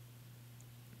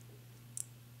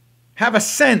have a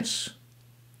sense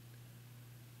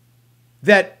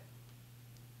that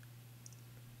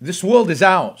this world is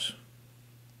ours.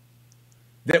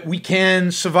 That we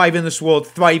can survive in this world,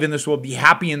 thrive in this world, be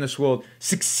happy in this world,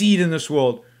 succeed in this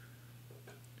world.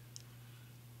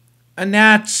 And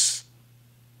that's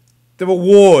the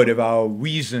reward of our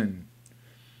reason.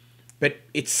 But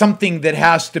it's something that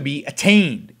has to be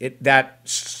attained. That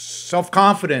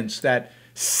self-confidence, that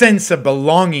sense of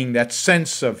belonging, that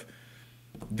sense of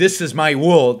this is my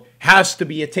world has to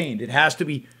be attained. It has to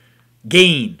be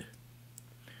gained.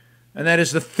 And that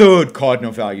is the third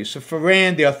cardinal value. So for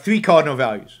Rand, there are three cardinal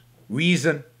values: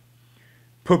 reason,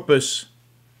 purpose,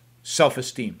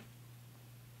 self-esteem.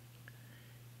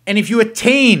 And if you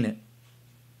attain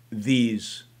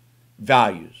these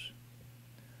values,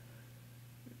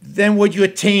 then what you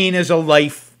attain is a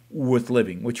life worth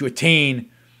living. What you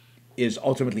attain is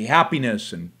ultimately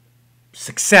happiness and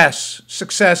success.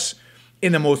 Success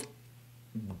in the most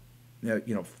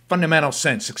fundamental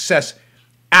sense. Success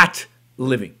at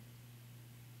living.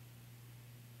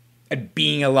 At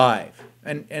being alive.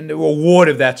 And the reward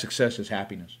of that success is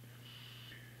happiness.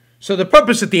 So the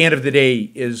purpose at the end of the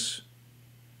day is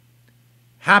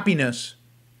happiness.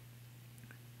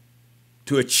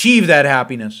 To achieve that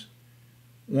happiness,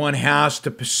 one has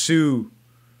to pursue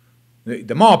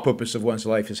The moral purpose of one's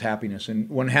life is happiness, and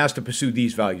one has to pursue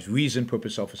these values: reason,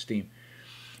 purpose, self-esteem.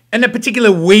 And the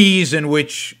particular ways in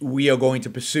which we are going to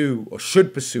pursue or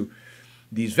should pursue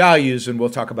these values, and we'll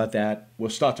talk about that. We'll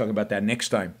start talking about that next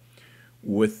time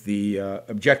with the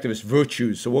objectivist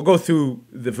virtues. So we'll go through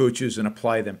the virtues and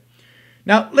apply them.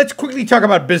 Now, let's quickly talk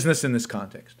about business in this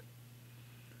context.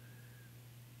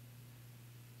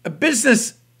 A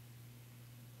business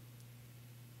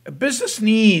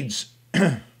needs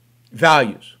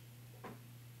values.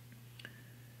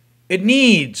 It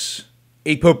needs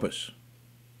a purpose.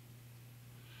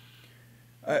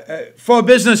 For a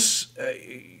business,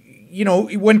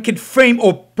 one can frame,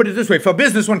 or put it this way, for a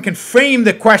business, one can frame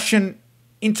the question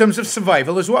in terms of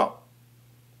survival as well.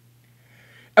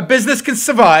 A business can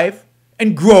survive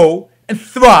and grow and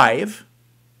thrive,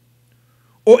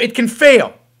 or it can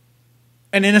fail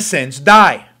and, in a sense,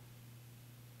 die.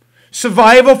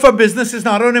 Survival for business is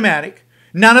not automatic.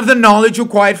 None of the knowledge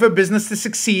required for a business to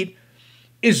succeed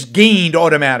is gained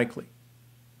automatically.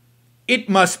 It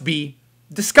must be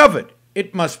discovered.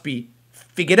 It must be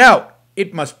figured out.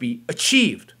 It must be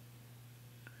achieved.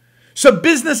 So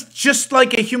business, just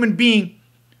like a human being,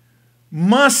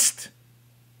 the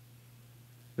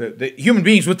human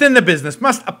beings within the business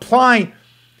must apply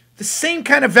the same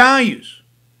kind of values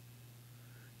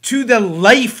to the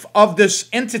life of this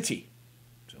entity,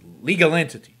 it's a legal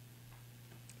entity,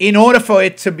 in order for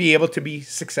it to be able to be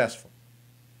successful.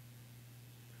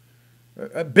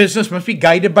 A business must be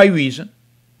guided by reason.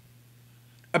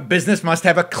 A business must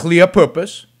have a clear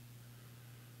purpose.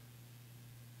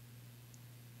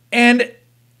 And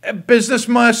a business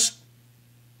must,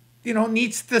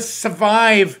 needs to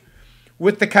survive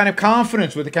with the kind of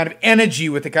confidence, with the kind of energy,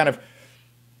 with the kind of,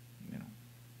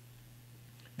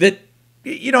 that,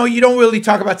 you don't really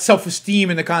talk about self-esteem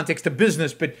in the context of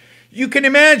business, but you can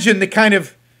imagine the kind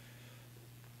of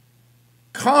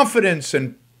confidence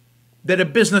and that a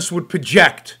business would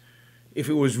project if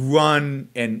it was run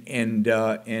and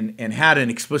had an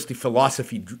explicit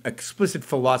philosophy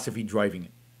driving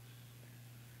it.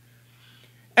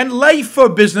 And life for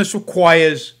business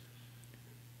requires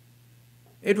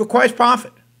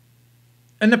profit.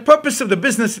 And the purpose of the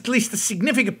business, at least a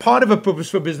significant part of a purpose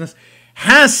for business,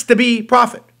 has to be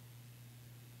profit.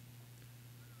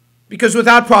 Because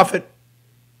without profit,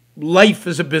 life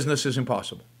as a business is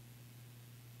impossible.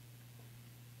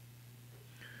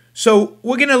 So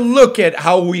we're going to look at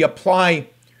how we apply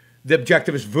the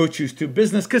objectivist virtues to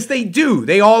business, because they do.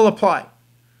 They all apply.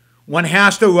 One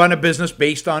has to run a business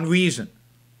based on reason.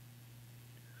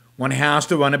 One has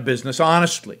to run a business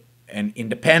honestly and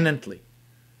independently.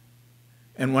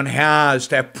 And one has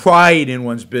to have pride in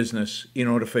one's business in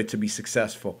order for it to be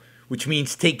successful, which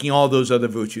means taking all those other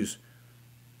virtues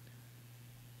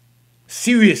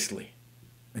seriously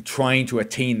and trying to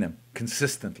attain them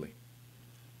consistently.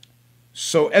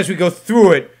 So as we go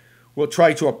through it, we'll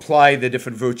try to apply the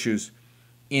different virtues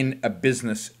in a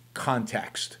business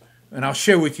context. And I'll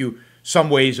share with you some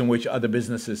ways in which other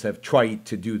businesses have tried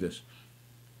to do this.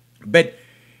 But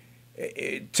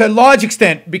to a large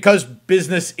extent, because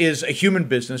business is a human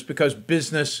business, because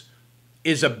business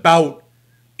is about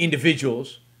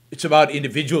individuals, it's about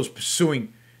individuals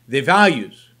pursuing their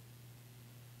values.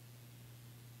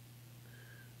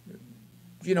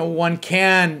 One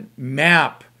can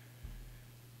map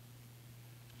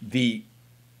the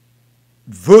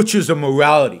virtues of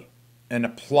morality and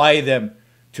apply them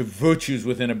to virtues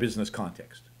within a business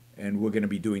context. And we're going to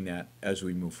be doing that as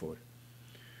we move forward.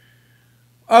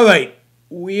 All right,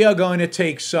 we are going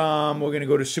to we're going to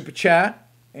go to Super Chat,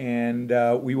 and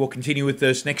we will continue with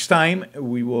this next time.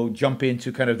 We will jump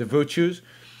into kind of the virtues.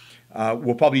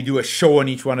 We'll probably do a show on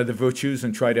each one of the virtues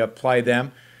and try to apply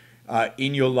them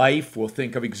in your life. We'll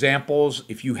think of examples.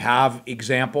 If you have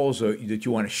examples or that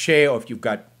you want to share, or if you've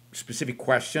got specific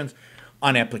questions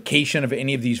on application of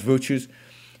any of these virtues,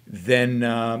 then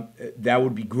that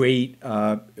would be great.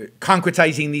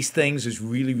 Concretizing these things is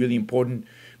really, really important.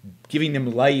 Giving them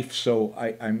life. So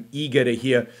I'm eager to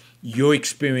hear your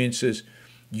experiences,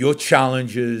 your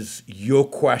challenges, your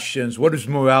questions. What does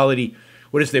morality,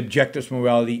 what does the objectivist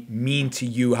morality mean to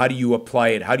you? How do you apply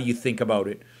it? How do you think about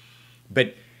it?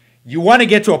 But you want to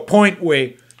get to a point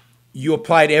where you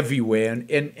apply it everywhere.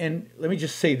 And let me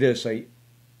just say this. I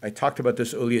talked about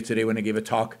this earlier today when I gave a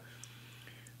talk.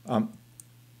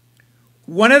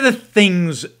 One of the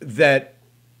things that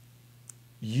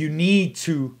you need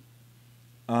to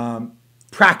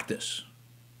practice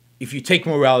if you take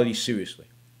morality seriously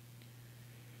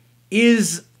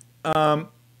is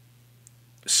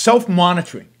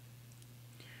self-monitoring.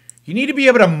 You need to be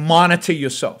able to monitor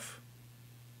yourself.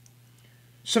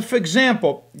 So, for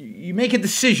example, you make a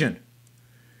decision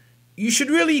you should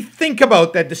really think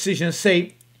about that decision and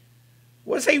say,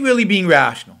 was I really being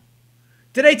rational?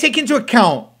 Did I take into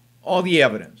account all the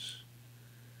evidence?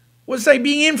 Was I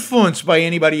being influenced by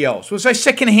anybody else? Was I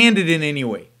second-handed in any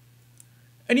way?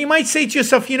 And you might say to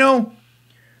yourself,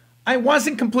 I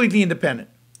wasn't completely independent.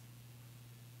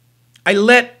 I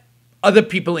let other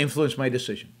people influence my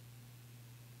decision.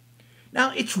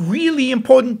 Now, it's really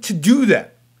important to do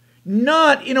that.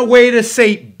 Not in a way to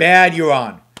say, bad, you're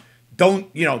on.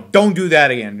 Don't do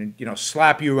that again.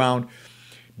 Slap you around.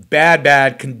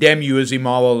 Bad, condemn you as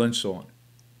immoral and so on.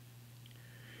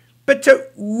 But to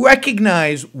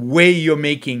recognize where you're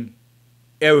making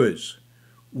errors,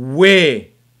 where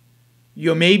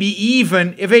you're maybe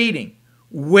even evading,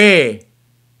 where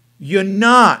you're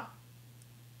not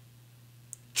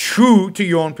true to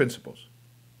your own principles.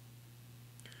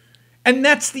 And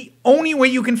that's the only way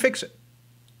you can fix it.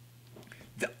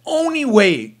 The only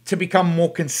way to become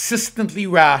more consistently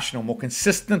rational, more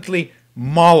consistently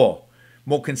moral,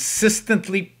 more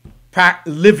consistently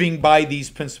living by these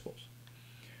principles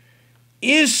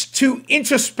is to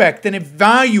introspect and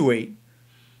evaluate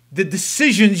the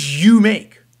decisions you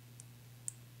make,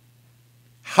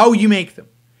 how you make them,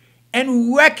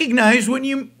 and recognize when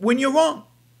you're wrong.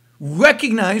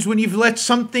 Recognize when you've let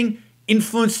something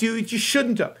influence you that you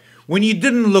shouldn't have, when you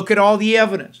didn't look at all the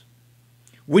evidence,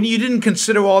 when you didn't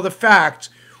consider all the facts,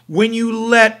 when you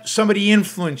let somebody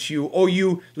influence you, or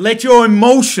you let your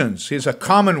emotions, here's a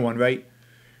common one, right?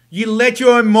 You let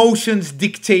your emotions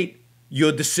dictate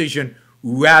your decision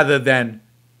rather than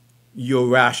your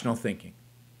rational thinking.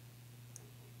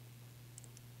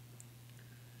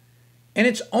 And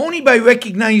it's only by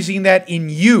recognizing that in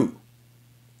you,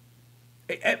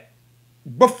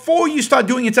 before you start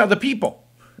doing it to other people,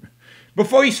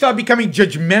 before you start becoming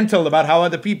judgmental about how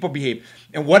other people behave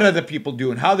and what other people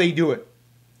do and how they do it,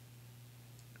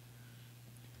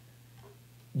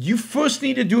 you first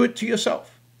need to do it to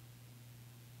yourself.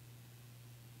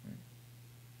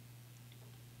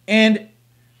 And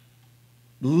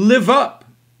live up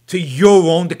to your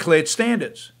own declared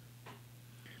standards.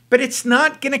 But it's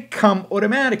not going to come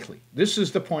automatically. This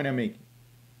is the point I'm making.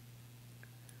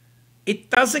 It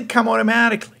doesn't come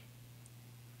automatically.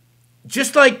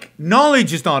 Just like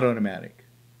knowledge is not automatic.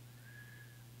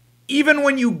 Even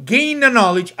when you gain the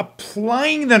knowledge,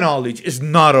 applying the knowledge is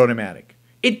not automatic.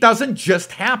 It doesn't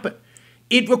just happen.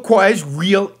 It requires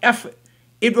real effort.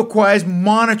 It requires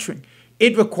monitoring.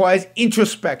 It requires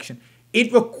introspection.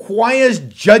 It requires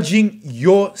judging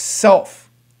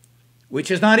yourself, which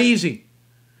is not easy,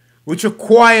 which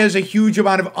requires a huge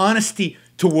amount of honesty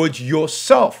towards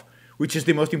yourself, which is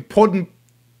the most important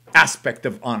aspect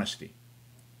of honesty.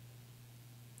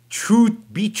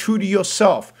 Be true to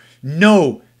yourself.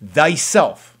 Know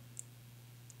thyself.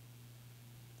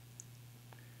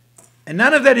 And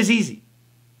none of that is easy.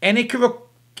 And it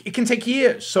can take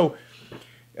years. So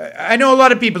I know a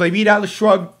lot of people, they read Atlas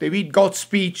Shrugged, they read Galt's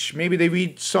speech, maybe they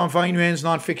read some of Ayn Rand's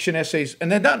nonfiction essays,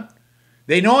 and they're done.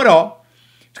 They know it all.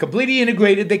 It's completely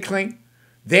integrated, they claim.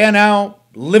 They are now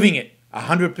living it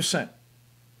 100%.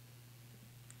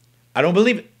 I don't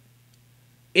believe it.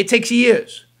 It takes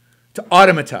years to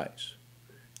automatize.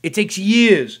 It takes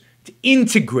years to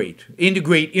integrate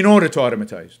in order to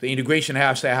automatize. The integration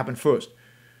has to happen first.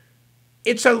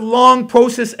 It's a long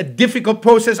process, a difficult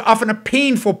process, often a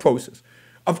painful process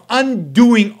of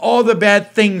undoing all the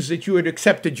bad things that you had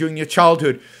accepted during your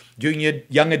childhood, during your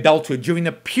young adulthood, during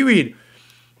the period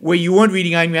where you weren't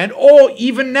reading Ayn Rand, or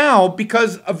even now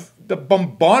because of the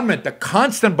bombardment, the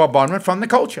constant bombardment from the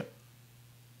culture.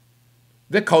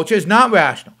 The culture is not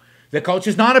rational. The culture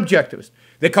is not objectivist.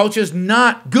 The culture is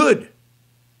not good.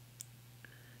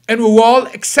 And we're all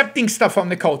accepting stuff from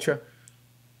the culture.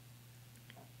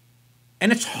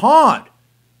 And it's hard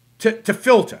to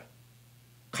filter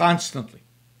constantly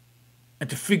and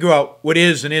to figure out what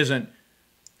is and isn't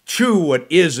true, what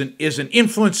is and isn't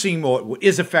influencing, or what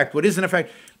is effect, what isn't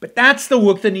effect. But that's the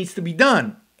work that needs to be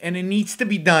done. And it needs to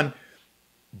be done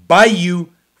by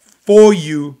you, for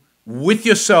you, with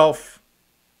yourself.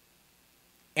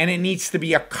 And it needs to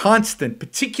be a constant,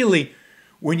 particularly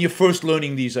when you're first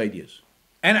learning these ideas.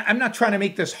 And I'm not trying to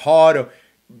make this hard,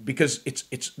 because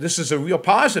this is a real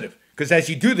positive. Because as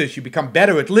you do this, you become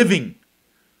better at living,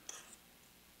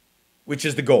 which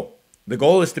is the goal. The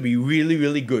goal is to be really,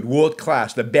 really good, world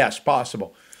class, the best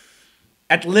possible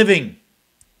at living,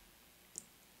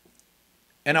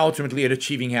 and ultimately at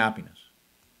achieving happiness.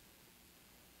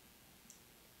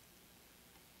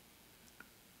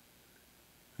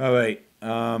 All right.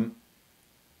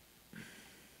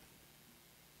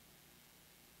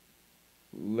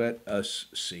 Let us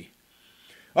see.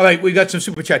 All right, we got some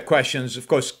super chat questions. Of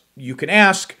course, you can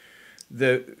ask.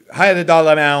 the higher the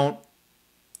dollar amount,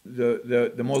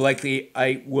 the more likely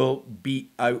it will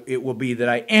be that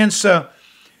I answer.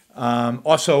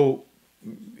 Also,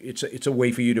 it's a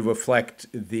way for you to reflect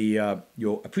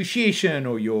your appreciation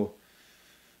or your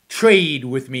trade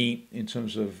with me in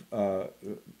terms of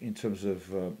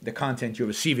the content you're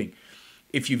receiving,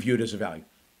 if you view it as a value.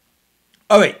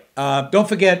 All right, don't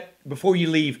forget before you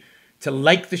leave to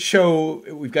like the show.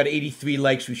 We've got 83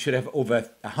 likes. We should have over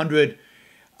 100.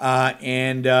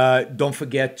 And don't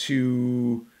forget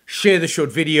to share the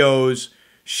short videos.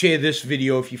 Share this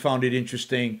video if you found it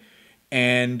interesting.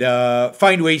 And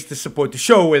find ways to support the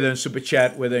show, whether in Super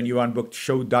Chat, whether in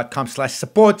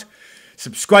yaronbrookshow.com/support,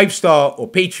 Subscribestar,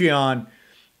 or Patreon.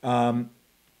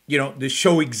 The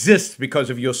show exists because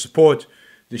of your support.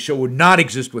 The show would not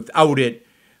exist without it.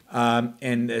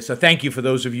 And so thank you for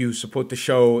those of you who support the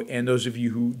show, and those of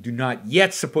you who do not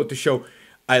yet support the show.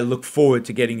 I look forward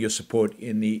to getting your support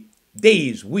in the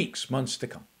days, weeks, months to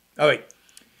come. All right.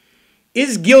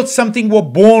 Is guilt something we're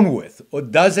born with, or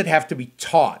does it have to be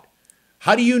taught?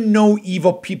 How do you know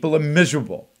evil people are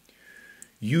miserable?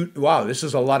 Wow, this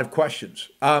is a lot of questions.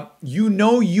 You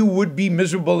know you would be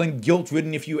miserable and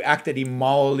guilt-ridden if you acted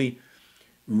immorally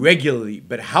regularly,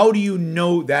 but how do you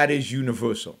know that is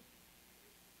universal?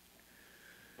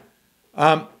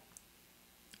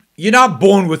 You're not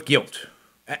born with guilt.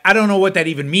 I don't know what that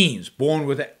even means. Born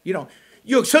with it,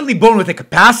 you're certainly born with the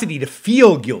capacity to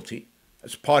feel guilty.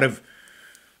 That's part of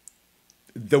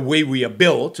the way we are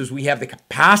built, is we have the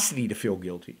capacity to feel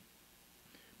guilty.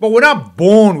 But we're not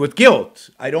born with guilt.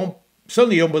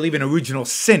 Certainly don't believe in original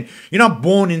sin. You're not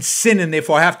born in sin and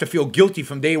therefore have to feel guilty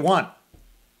from day one.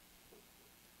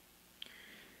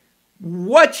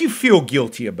 What you feel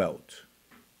guilty about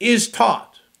is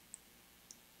taught.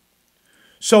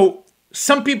 So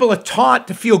some people are taught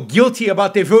to feel guilty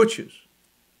about their virtues.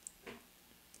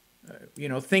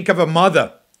 Think of a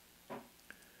mother.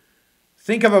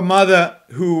 Think of a mother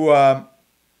who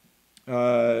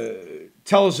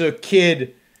tells her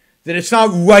kid that it's not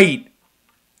right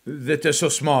that they're so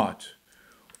smart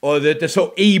or that they're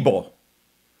so able,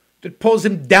 that pulls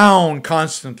them down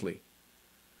constantly.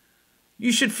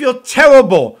 You should feel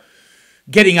terrible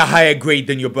getting a higher grade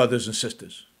than your brothers and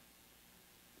sisters.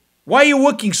 Why are you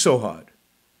working so hard?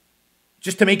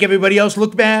 Just to make everybody else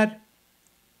look bad?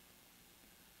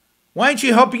 Why aren't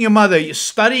you helping your mother? You're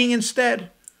studying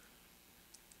instead?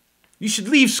 You should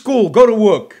leave school, go to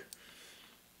work.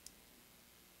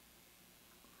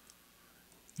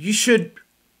 You should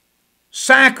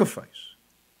sacrifice.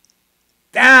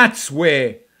 That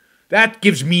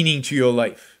gives meaning to your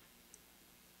life.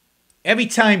 Every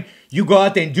time you go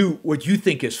out there and do what you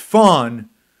think is fun,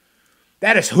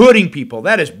 that is hurting people.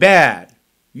 That is bad.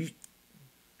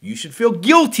 You should feel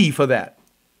guilty for that.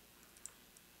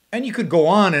 And you could go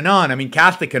on and on. I mean,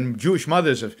 Catholic and Jewish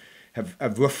mothers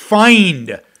have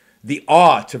refined the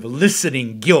art of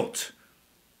eliciting guilt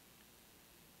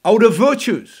out of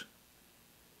virtues.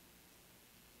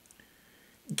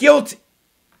 Guilt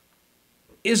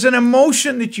is an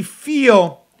emotion that you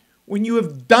feel when you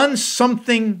have done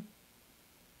something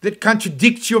that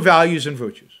contradicts your values and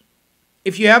virtues.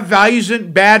 If you have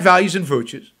bad values and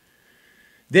virtues,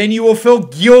 then you will feel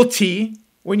guilty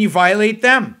when you violate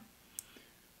them.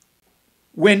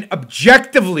 When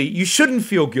objectively you shouldn't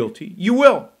feel guilty, you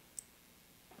will.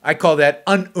 I call that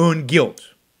unearned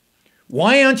guilt.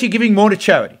 Why aren't you giving more to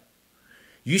charity?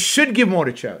 You should give more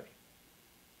to charity.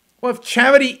 Well, if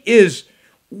charity is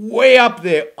way up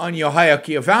there on your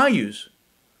hierarchy of values,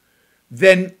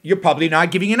 then you're probably not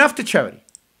giving enough to charity.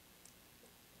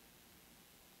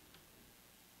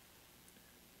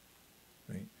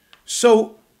 Right?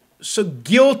 So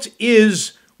guilt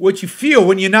is what you feel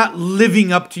when you're not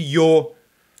living up to your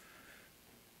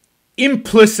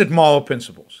implicit moral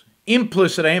principles.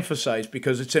 Implicit, I emphasize,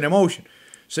 because it's an emotion.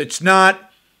 So it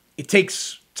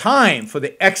takes time for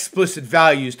the explicit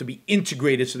values to be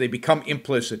integrated so they become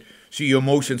implicit, so your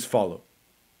emotions follow.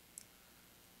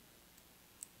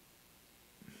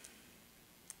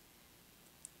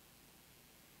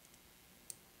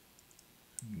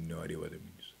 No idea what it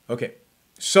means. Okay,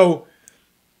 so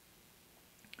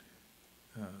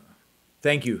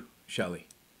thank you, Shelley.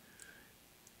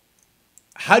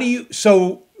 How do you,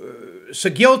 so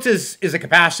guilt is a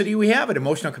capacity we have, an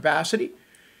emotional capacity.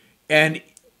 And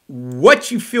what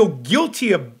you feel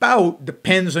guilty about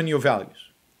depends on your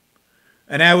values.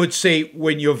 And I would say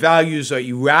when your values are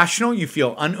irrational, you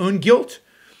feel unearned guilt.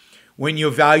 When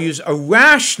your values are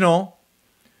rational,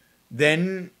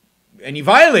 and you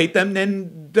violate them,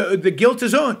 then the guilt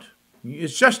is earned.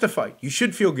 It's justified. You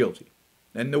should feel guilty.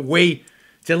 And the way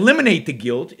to eliminate the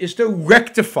guilt is to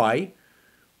rectify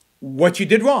what you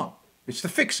did wrong. It's to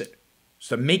fix it. It's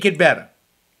to make it better.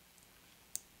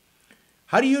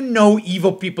 How do you know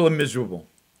evil people are miserable?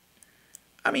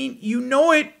 I mean, you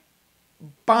know it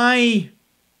by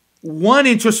one,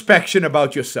 introspection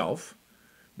about yourself,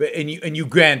 and you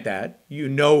grant that. You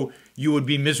know you would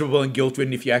be miserable and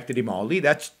guilt-ridden if you acted immorally.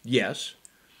 That's yes.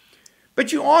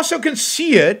 But you also can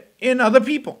see it in other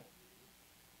people.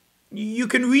 You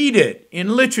can read it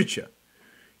in literature.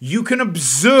 You can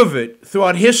observe it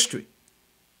throughout history.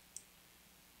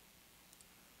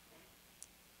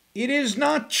 It is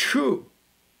not true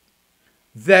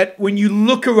that when you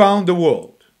look around the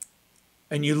world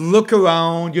and you look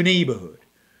around your neighborhood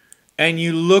and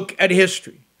you look at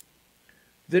history,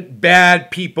 that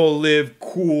bad people live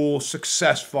cool,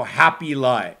 successful, happy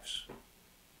lives.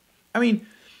 I mean,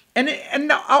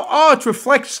 and our art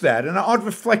reflects that. And our art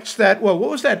reflects that. Well, what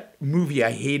was that movie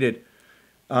I hated?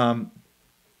 It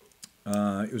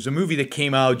was a movie that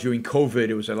came out during COVID.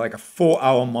 It was like a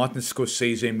 4-hour Martin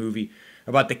Scorsese movie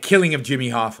about the killing of Jimmy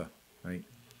Hoffa, right?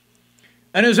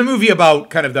 And it was a movie about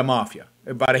kind of the mafia,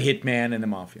 about a hitman and the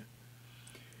mafia.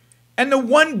 And the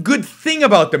one good thing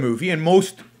about the movie, and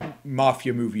most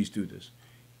mafia movies do this,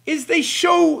 is they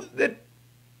show that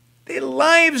their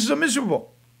lives are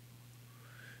miserable.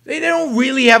 They don't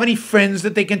really have any friends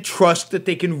that they can trust, that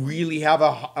they can really have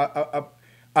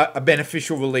a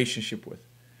beneficial relationship with.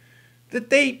 That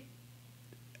they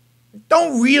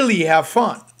don't really have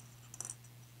fun.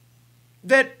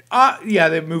 That,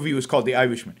 the movie was called The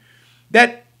Irishman.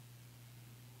 That,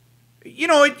 you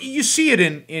know, you see it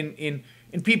in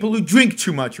people who drink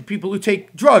too much or people who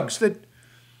take drugs, that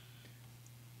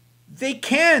they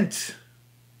can't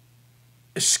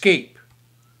escape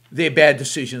their bad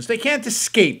decisions. They can't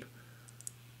escape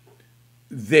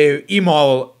their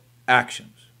immoral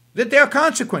actions. That there are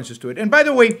consequences to it. And by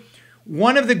the way,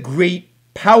 one of the great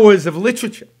powers of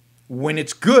literature, when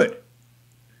it's good,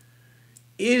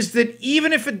 is that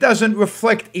even if it doesn't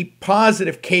reflect a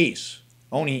positive case,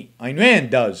 only Ayn Rand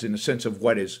does in the sense of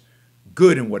what is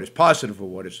good and what is positive or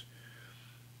what is.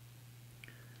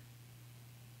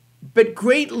 But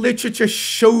great literature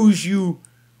shows you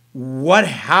what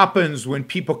happens when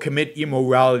people commit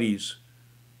immoralities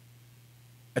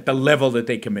at the level that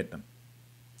they commit them.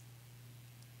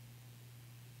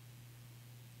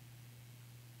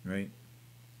 Right?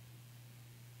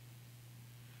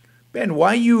 Ben, why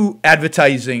are you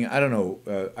advertising, I don't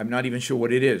know, I'm not even sure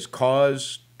what it is,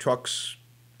 cars, trucks,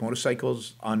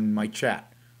 motorcycles on my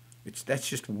chat? That's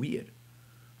just weird.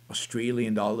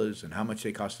 Australian dollars and how much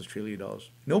they cost Australian dollars.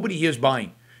 Nobody here is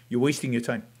buying. You're wasting your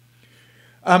time.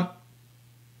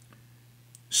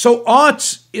 So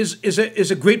arts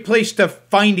is a great place to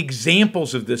find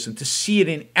examples of this and to see it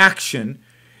in action.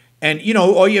 And, you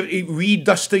know, or you read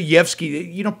Dostoevsky,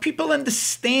 you know, people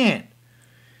understand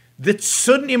that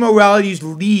certain immoralities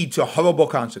lead to horrible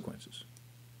consequences.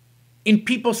 In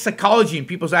people's psychology, in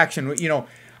people's action, you know,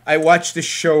 I watched this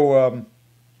show,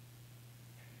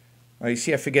 I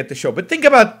forget the show, but think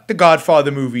about the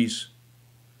Godfather movies.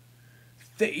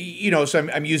 You know, so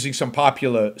I'm using some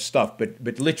popular stuff,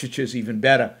 but literature is even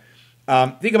better.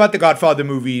 Think about the Godfather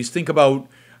movies. Think about,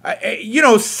 you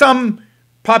know, some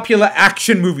popular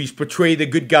action movies portray the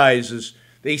good guys as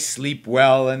they sleep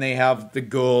well and they have the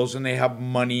girls and they have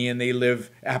money and they live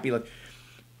a happy life.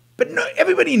 But no,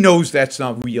 everybody knows that's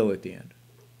not real at the end.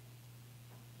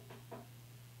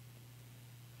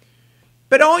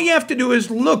 But all you have to do is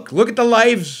look at the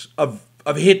lives of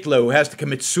Hitler, who has to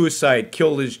commit suicide,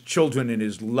 kill his children and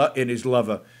his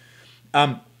lover.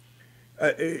 Talk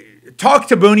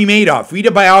to Bernie Madoff. Read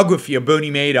a biography of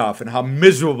Bernie Madoff and how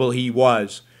miserable he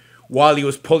was while he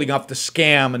was pulling off the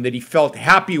scam, and that he felt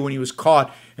happy when he was caught,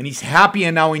 and he's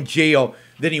happier now in jail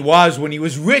than he was when he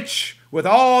was rich with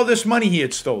all this money he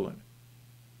had stolen.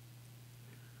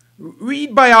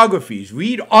 Read biographies.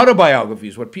 Read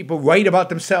autobiographies, what people write about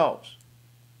themselves.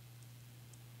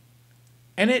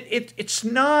 And it's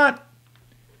not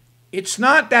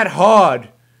that hard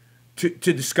to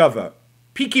discover.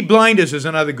 Peaky Blinders is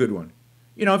another good one.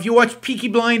 You know, if you watch Peaky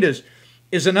Blinders,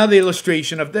 is another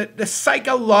illustration of the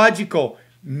psychological,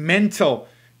 mental,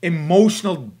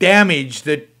 emotional damage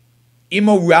that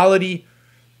immorality,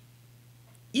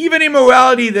 even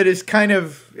immorality that is kind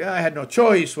of, I had no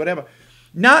choice, whatever,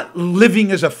 not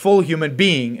living as a full human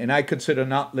being, and I consider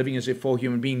not living as a full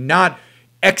human being, not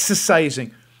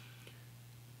exercising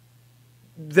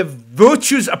the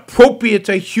virtues appropriate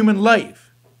to a human life,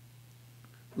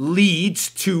 leads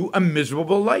to a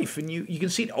miserable life. And you can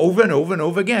see it over and over and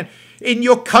over again. In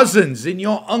your cousins, in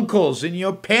your uncles, in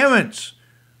your parents.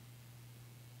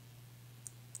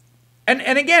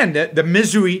 And again, the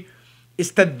misery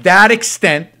is to that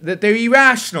extent that they're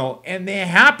irrational, and their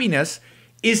happiness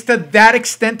is to that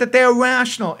extent that they're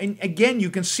rational. And again, you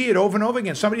can see it over and over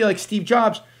again. Somebody like Steve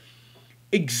Jobs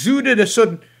exuded a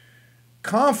certain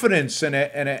confidence and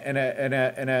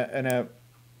a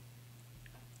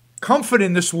comfort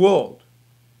in this world,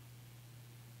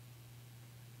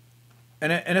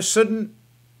 and a certain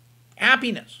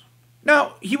happiness.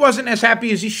 Now, he wasn't as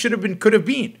happy as he should have been, could have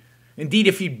been. Indeed,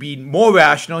 if he'd been more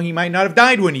rational, he might not have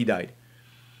died when he died.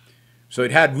 So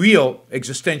it had real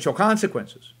existential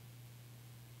consequences.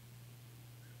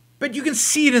 But you can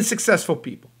see it in successful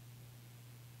people.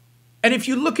 And if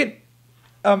you look at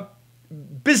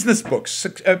business books,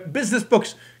 good business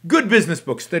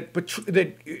books that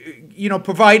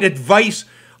provide advice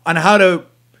on how to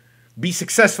be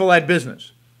successful at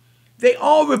business, they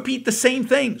all repeat the same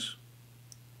things.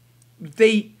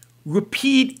 They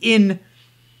repeat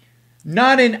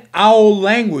not in our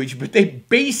language, but they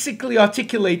basically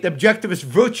articulate the objectivist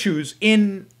virtues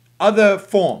in other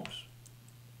forms.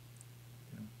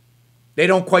 They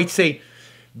don't quite say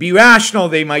be rational.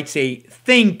 They might say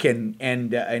think and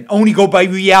only go by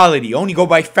reality, only go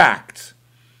by facts.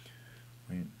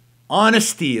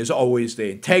 Honesty is always there,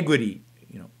 integrity.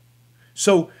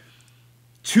 So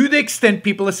to the extent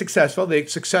people are successful, they're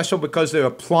successful because they're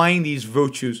applying these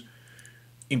virtues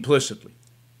implicitly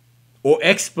or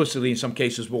explicitly in some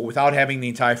cases, but without having the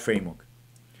entire framework.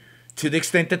 To the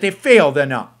extent that they fail, they're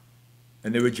not,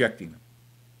 and they're rejecting them.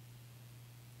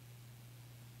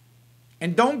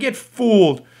 And don't get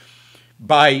fooled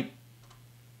by,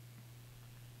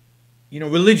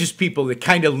 religious people that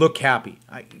kind of look happy.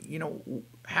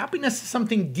 Happiness is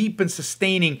something deep and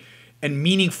sustaining and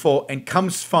meaningful and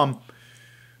comes from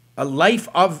a life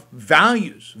of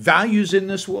values in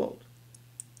this world.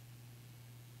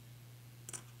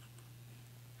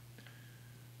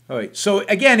 All right. So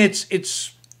again,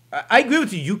 I agree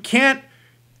with you. You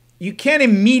can't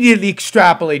immediately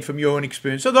extrapolate from your own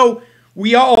experience, although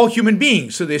we are all human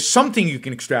beings, so there's something you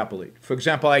can extrapolate. For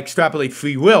example, I extrapolate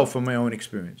free will from my own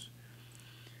experience.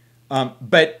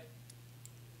 But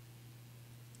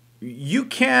you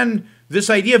can, this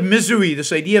idea of misery,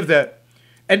 this idea of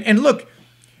and look,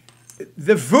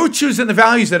 the virtues and the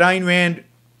values that Ayn Rand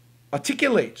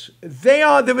articulates, they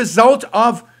are the result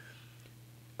of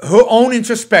her own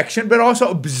introspection, but also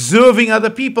observing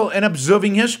other people and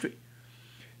observing history.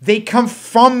 They come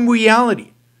from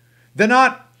reality. They're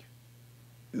not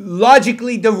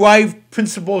logically derived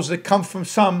principles that come from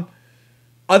some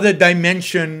other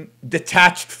dimension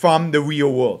detached from the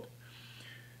real world.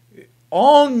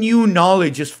 All new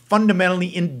knowledge is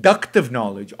fundamentally inductive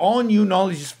knowledge. All new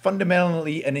knowledge is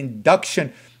fundamentally an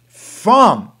induction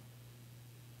from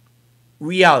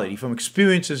reality, from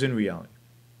experiences in reality.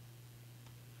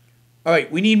 All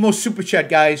right, we need more super chat,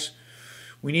 guys.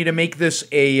 We need to make this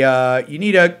you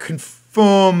need to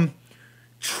confirm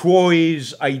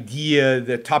Troy's idea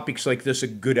that topics like this are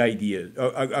good idea,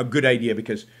 a good idea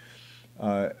because,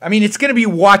 it's going to be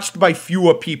watched by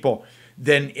fewer people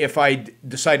than if I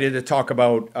decided to talk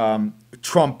about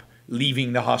Trump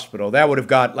leaving the hospital. That would have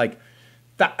got like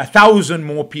 1,000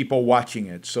 more people watching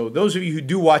it. So those of you who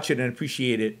do watch it and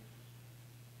appreciate it,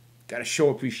 got to show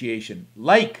appreciation.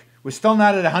 We're still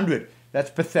not at 100.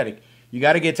 That's pathetic. You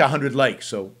got to get to 100 likes.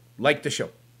 So like the show.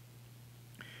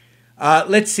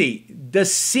 Let's see.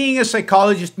 Does seeing a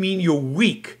psychologist mean you're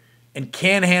weak and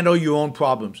can't handle your own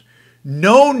problems?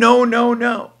 No, no, no,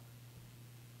 no.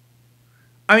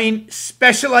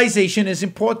 Specialization is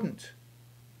important.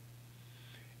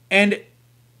 And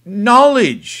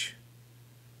knowledge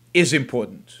is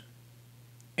important.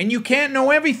 And you can't know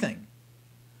everything.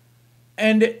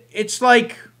 And it's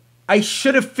like, I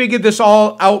should have figured this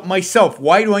all out myself.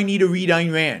 Why do I need to read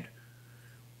Ayn Rand?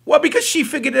 Well, because she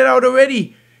figured it out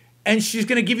already. And she's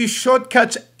going to give you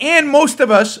shortcuts. And most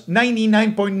of us,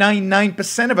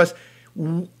 99.99% of us,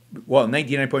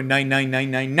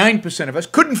 99.99999% of us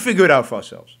couldn't figure it out for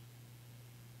ourselves.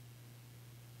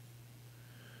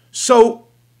 So,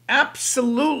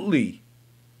 absolutely,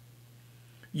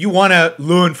 you want to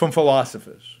learn from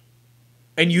philosophers.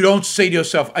 And you don't say to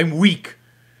yourself, I'm weak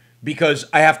because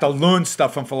I have to learn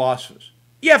stuff from philosophers.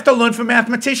 You have to learn from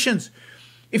mathematicians.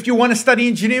 If you want to study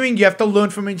engineering, you have to learn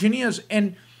from engineers.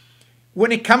 And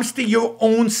when it comes to your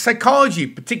own psychology,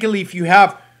 particularly if you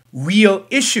have real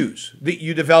issues that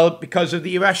you develop because of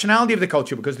the irrationality of the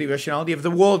culture, because of the irrationality of the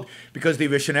world, because of the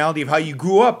irrationality of how you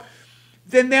grew up,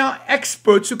 then there are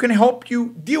experts who can help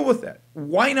you deal with that.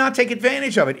 Why not take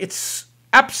advantage of it? It's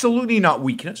absolutely not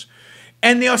weakness.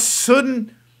 And there are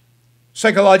certain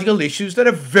psychological issues that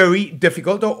are very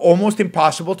difficult or almost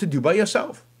impossible to do by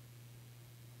yourself.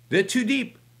 They're too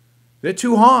deep. They're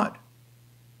too hard.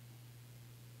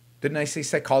 Didn't I say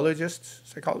psychologists?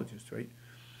 Psychologists, right?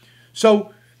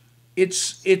 So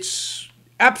it's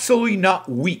absolutely not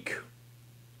weak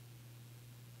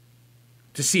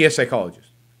to see a psychologist.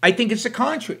 I think it's the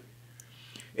contrary.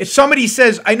 If somebody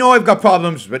says, I know I've got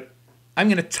problems, but I'm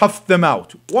going to tough them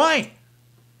out. Why?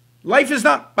 Life is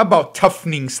not about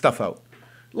toughening stuff out.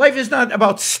 Life is not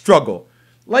about struggle.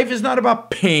 Life is not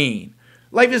about pain.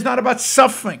 Life is not about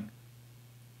suffering.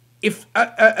 If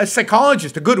a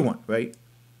psychologist, a good one, right,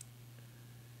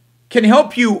 can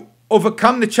help you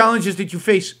overcome the challenges that you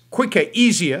face quicker,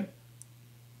 easier,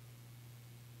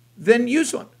 then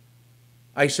use one.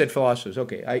 I said philosophers.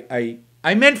 Okay,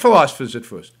 I meant philosophers at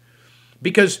first.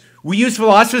 Because we use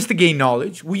philosophers to gain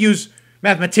knowledge. We use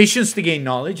mathematicians to gain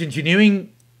knowledge.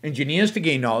 Engineers to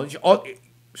gain knowledge. All,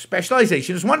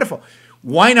 specialization is wonderful.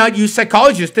 Why not use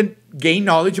psychologists to gain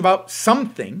knowledge about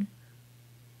something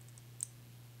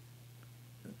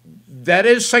that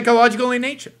is psychological in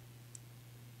nature?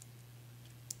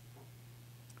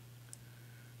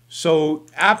 So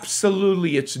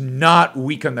absolutely it's not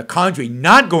weak. On the contrary,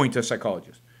 not going to a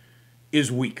psychologist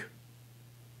is weak.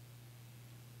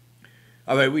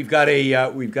 All right, we've got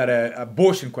a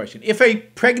abortion question. If a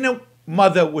pregnant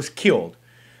mother was killed,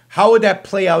 how would that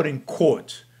play out in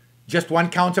court? Just one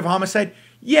count of homicide?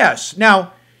 Yes.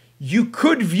 Now, you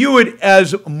could view it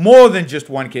as more than just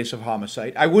one case of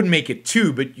homicide. I wouldn't make it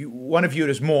two, but you want to view it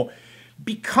as more,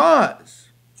 because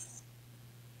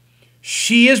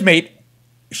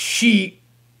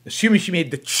assuming she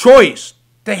made the choice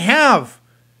to have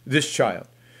this child.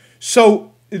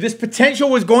 So this potential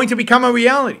was going to become a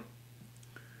reality.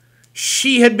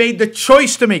 She had made the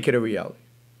choice to make it a reality.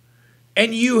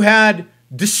 And you had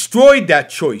destroyed that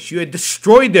choice. You had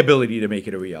destroyed the ability to make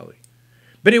it a reality.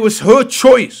 But it was her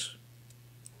choice.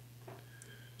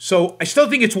 So I still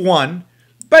think it's one.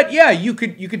 But yeah, you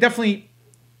could definitely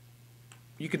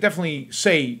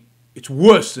say it's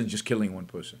worse than just killing one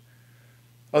person.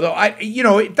 Although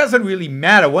it doesn't really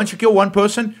matter. Once you kill one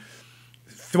person,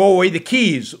 throw away the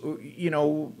keys.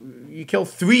 You kill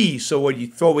three, so what, you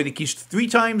throw away the keys 3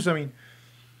 times? I mean,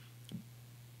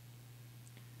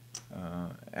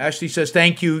 Ashley says,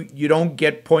 thank you. You don't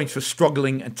get points for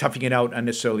struggling and toughing it out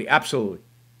unnecessarily. Absolutely.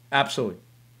 Absolutely.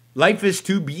 Life is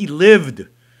to be lived.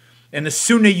 And the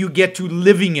sooner you get to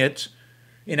living it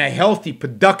in a healthy,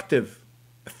 productive,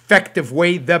 effective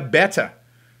way, the better.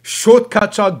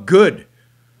 Shortcuts are good.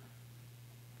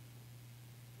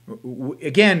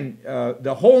 Again,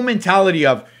 the whole mentality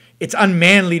of it's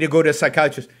unmanly to go to a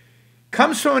psychiatrist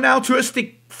comes from an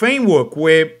altruistic framework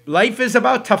where life is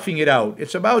about toughing it out.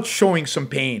 It's about showing some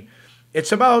pain.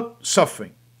 It's about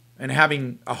suffering and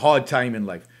having a hard time in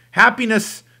life.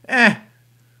 Happiness,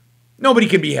 nobody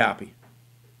can be happy.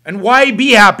 And why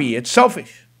be happy? It's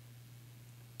selfish.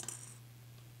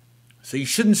 So you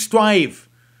shouldn't strive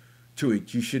to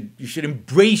it. You should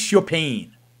embrace your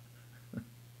pain.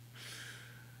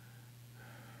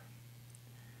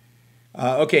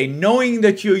 Okay, knowing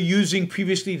that you're using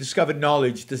previously discovered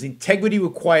knowledge, does integrity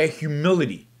require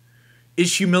humility?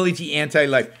 Is humility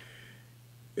anti-life?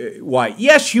 Why?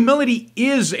 Yes, humility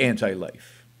is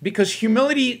anti-life. Because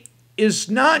humility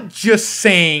is not just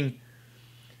saying,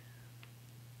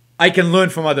 I can learn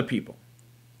from other people.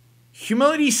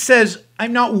 Humility says,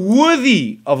 I'm not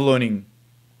worthy of learning.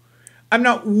 I'm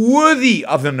not worthy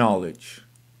of the knowledge.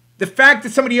 The fact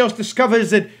that somebody else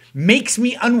discovers it makes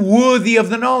me unworthy of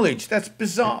the knowledge. That's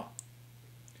bizarre.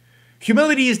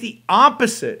 Humility is the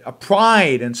opposite of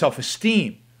pride and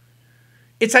self-esteem.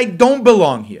 It's I don't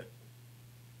belong here.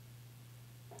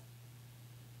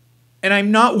 And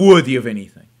I'm not worthy of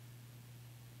anything.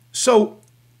 So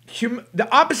the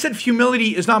opposite of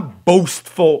humility is not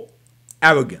boastful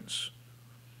arrogance.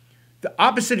 The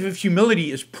opposite of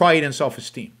humility is pride and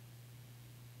self-esteem.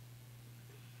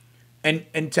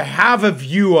 And to have a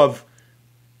view of,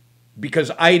 because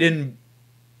I didn't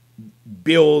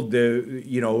build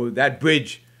that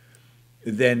bridge,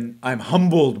 then I'm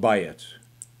humbled by it,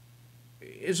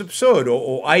 is absurd.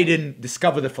 Or I didn't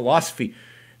discover the philosophy,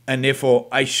 and therefore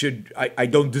I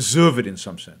don't deserve it in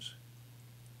some sense.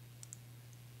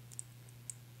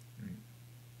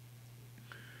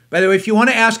 By the way, if you want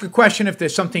to ask a question, if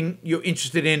there's something you're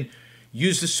interested in,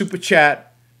 use the super chat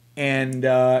and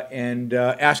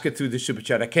ask it through the super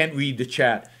chat. I can't read the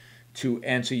chat to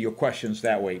answer your questions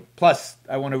that way. Plus,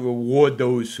 I want to reward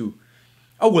those who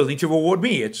are willing to reward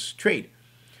me. It's trade.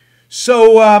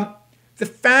 So the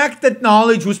fact that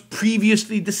knowledge was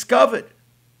previously discovered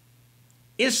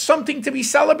is something to be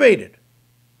celebrated.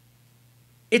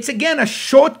 It's, again, a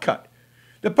shortcut.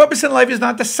 The purpose in life is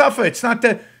not to suffer. It's not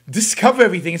to discover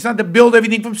everything. It's not to build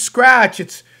everything from scratch.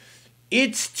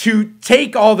 It's to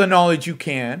take all the knowledge you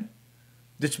can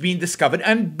that's being discovered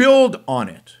and build on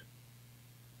it.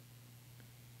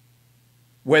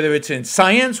 Whether it's in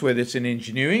science, whether it's in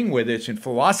engineering, whether it's in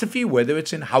philosophy, whether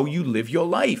it's in how you live your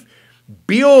life.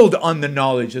 Build on the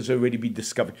knowledge that's already been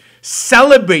discovered.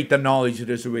 Celebrate the knowledge that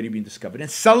has already been discovered.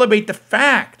 And celebrate the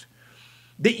fact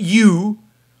that you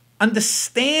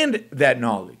understand that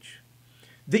knowledge.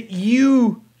 That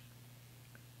you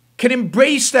can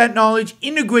embrace that knowledge,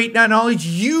 integrate that knowledge,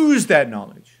 use that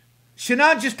knowledge. So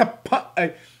not just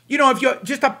if you're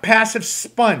just a passive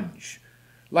sponge,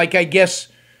 like I guess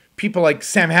people like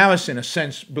Sam Harris, in a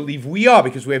sense, believe we are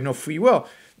because we have no free will,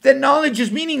 then knowledge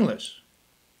is meaningless.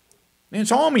 And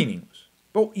it's all meaningless.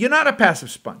 But you're not a passive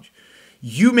sponge.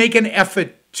 You make an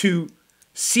effort to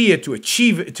see it, to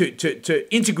achieve it,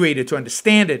 to integrate it, to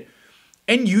understand it.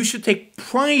 And you should take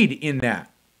pride in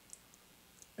that.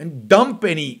 And dump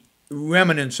any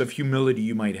remnants of humility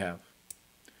you might have.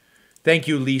 Thank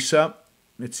you, Lisa.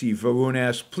 Let's see, Varun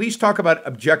asks, please talk about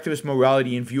objectivist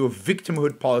morality in view of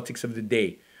victimhood politics of the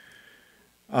day.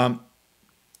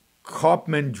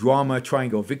 Kaufman drama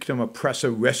triangle, victim, oppressor,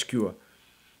 rescuer.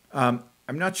 I'm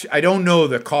not. I don't know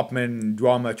the Kaufman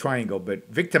drama triangle, but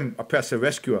victim, oppressor,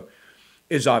 rescuer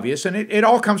is obvious, and it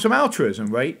all comes from altruism,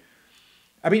 right?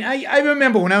 I mean, I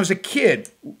remember when I was a kid,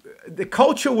 the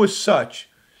culture was such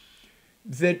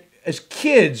that as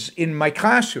kids in my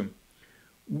classroom,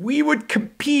 we would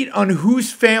compete on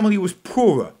whose family was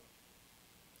poorer,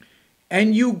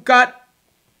 and you got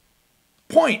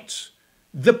points.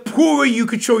 The poorer you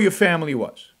could show your family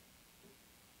was.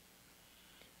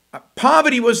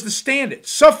 Poverty was the standard.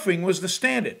 Suffering was the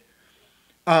standard.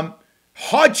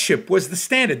 Hardship was the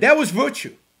standard. That was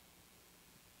virtue.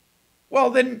 Well,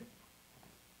 then,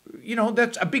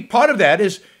 that's a big part of that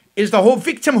is the whole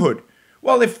victimhood.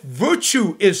 Well, if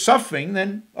virtue is suffering,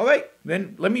 then, all right,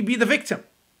 then let me be the victim.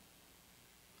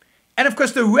 And of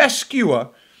course, the rescuer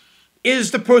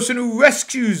is the person who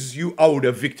rescues you out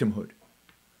of victimhood.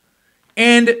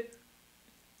 And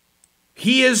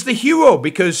he is the hero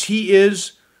because he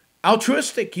is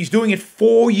altruistic. He's doing it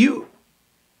for you.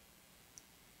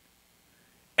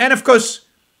 And of course,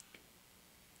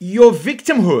 your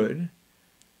victimhood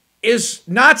is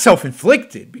not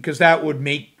self-inflicted because that would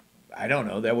make,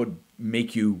 that would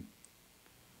make you,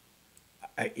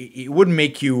 it wouldn't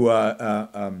make you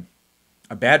a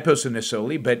bad person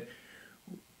necessarily, but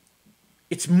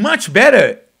it's much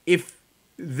better if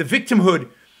the victimhood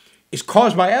is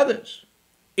caused by others.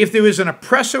 If there is an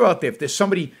oppressor out there, if there's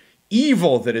somebody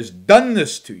evil that has done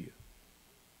this to you.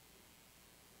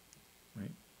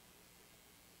 Right?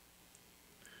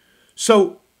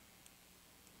 So,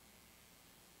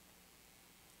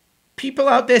 people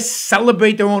out there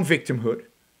celebrate their own victimhood.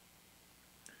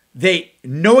 They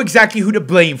know exactly who to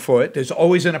blame for it. There's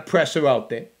always an oppressor out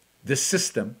there, the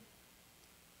system.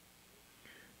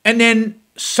 And then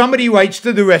somebody writes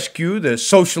to the rescue, the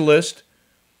socialist,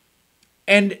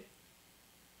 and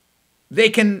they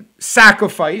can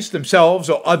sacrifice themselves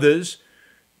or others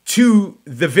to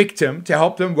the victim to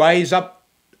help them rise up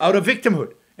out of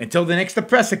victimhood until the next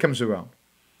oppressor comes around.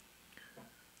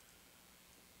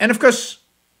 And of course,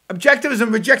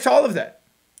 objectivism rejects all of that.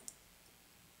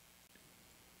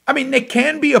 I mean, they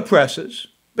can be oppressors,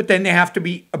 but then they have to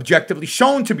be objectively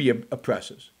shown to be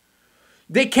oppressors.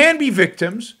 They can be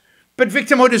victims, but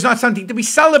victimhood is not something to be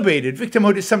celebrated.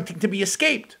 Victimhood is something to be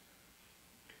escaped.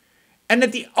 And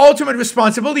that the ultimate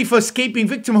responsibility for escaping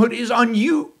victimhood is on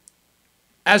you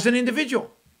as an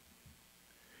individual.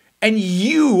 And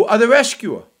you are the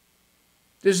rescuer.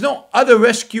 There's no other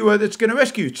rescuer that's going to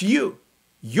rescue you. It's you.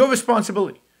 Your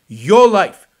responsibility. Your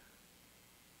life.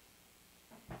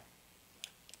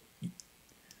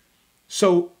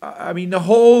 So, I mean, the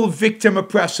whole victim,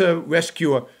 oppressor,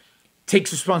 rescuer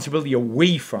takes responsibility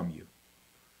away from you.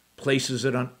 Places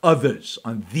it on others,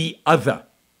 on the other.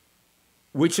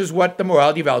 Which is what the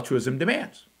morality of altruism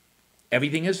demands.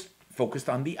 Everything is focused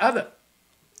on the other.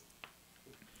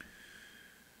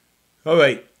 All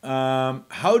right.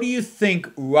 How do you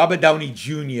think Robert Downey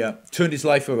Jr. turned his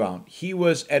life around? He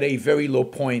was at a very low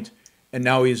point, and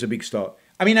now he is a big star.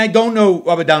 I mean, I don't know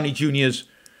Robert Downey Jr.'s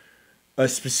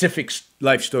specific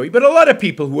life story, but a lot of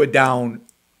people who are down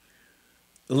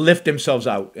lift themselves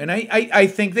out. And I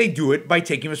think they do it by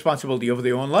taking responsibility over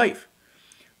their own life.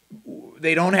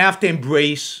 They don't have to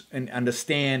embrace and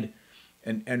understand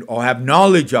and or have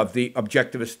knowledge of the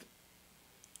objectivist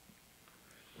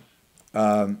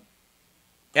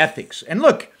ethics. And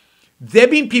look, there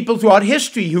have been people throughout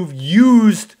history who've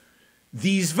used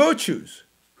these virtues,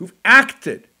 who've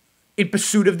acted in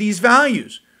pursuit of these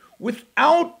values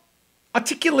without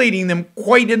articulating them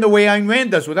quite in the way Ayn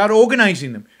Rand does, without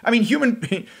organizing them. I mean,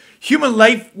 human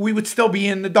life, we would still be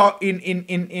in the dark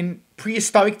in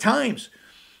prehistoric times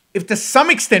if to some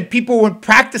extent people weren't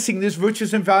practicing these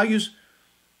virtues and values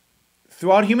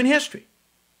throughout human history.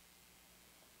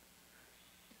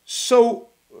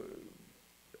 So,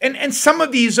 and some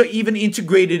of these are even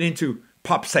integrated into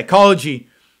pop psychology,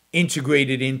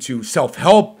 integrated into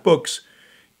self-help books,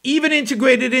 even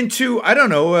integrated into, I don't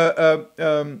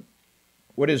know,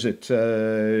 what is it?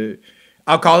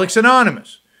 Alcoholics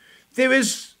Anonymous. There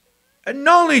is a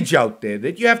knowledge out there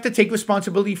that you have to take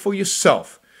responsibility for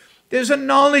yourself. There's a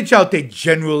knowledge out there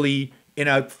generally in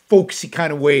a folksy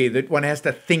kind of way that one has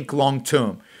to think long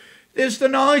term. There's the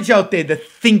knowledge out there that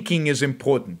thinking is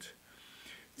important.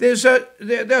 There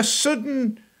are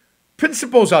certain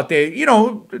principles out there. You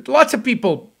know, lots of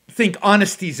people think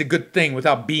honesty is a good thing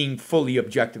without being fully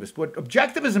objectivist. What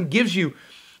objectivism gives you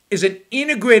is an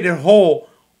integrated whole,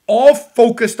 all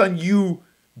focused on you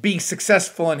being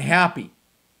successful and happy.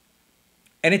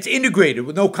 And it's integrated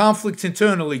with no conflicts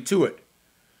internally to it.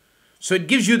 So it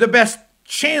gives you the best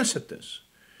chance at this.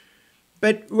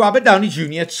 But Robert Downey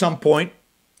Jr. at some point,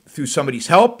 through somebody's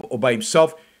help or by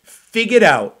himself, figured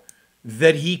out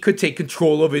that he could take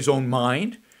control of his own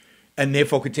mind and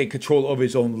therefore could take control of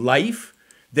his own life,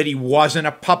 that he wasn't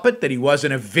a puppet, that he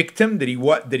wasn't a victim, that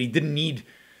he didn't need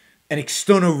an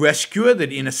external rescuer,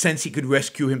 that in a sense he could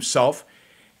rescue himself,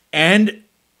 and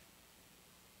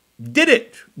did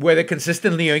it, whether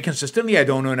consistently or inconsistently. I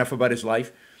don't know enough about his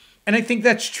life. And I think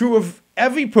that's true of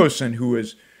every person who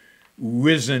has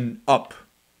risen up.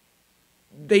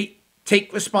 They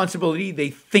take responsibility,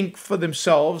 they think for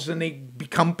themselves, and they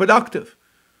become productive.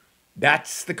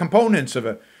 That's the components of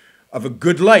a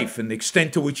good life. And the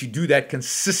extent to which you do that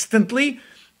consistently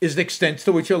is the extent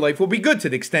to which your life will be good. To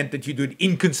the extent that you do it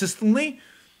inconsistently,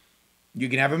 you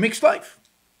can have a mixed life.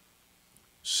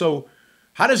 So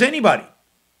how does anybody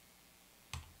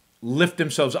lift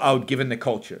themselves out given the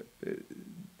culture?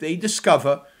 They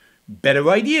discover better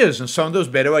ideas, and some of those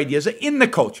better ideas are in the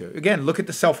culture. Again, look at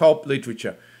the self-help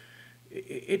literature.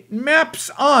 It maps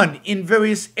on in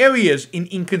various areas in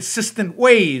inconsistent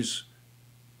ways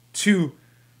to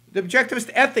the objectivist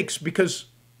ethics because,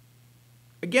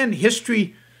 again,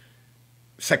 history,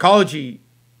 psychology,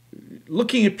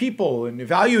 looking at people and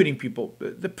evaluating people,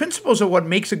 the principles are what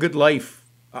makes a good life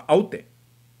out there.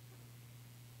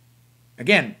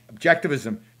 Again,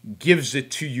 objectivism gives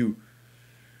it to you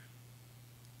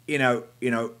in a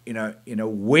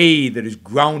way that is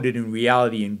grounded in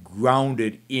reality and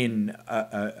grounded in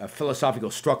a philosophical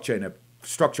structure and a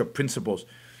structure of principles.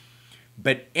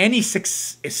 But any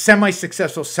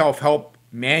semi-successful self-help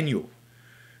manual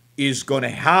is going to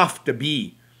have to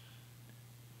be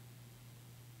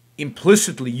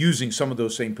implicitly using some of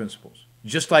those same principles.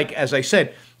 Just like, as I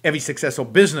said, every successful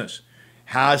business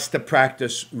has to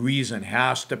practice reason,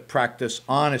 has to practice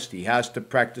honesty, has to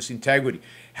practice integrity,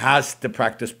 has to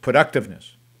practice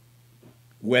productiveness,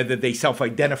 whether they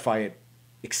self-identify it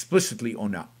explicitly or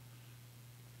not.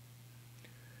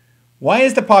 Why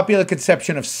is the popular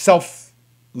conception of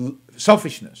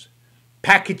selfishness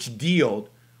package dealed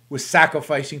with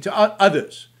sacrificing to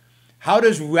others? How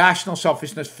does rational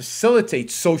selfishness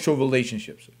facilitate social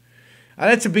relationships?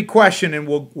 That's a big question, and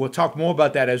we'll talk more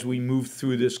about that as we move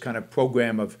through this kind of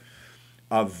program of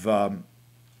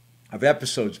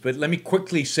episodes. But let me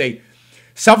quickly say,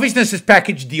 selfishness is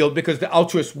package dealed because the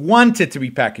altruists want it to be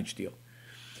package deal.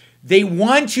 They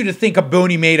want you to think of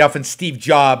Bernie Madoff and Steve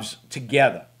Jobs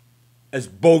together as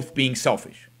both being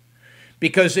selfish,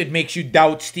 because it makes you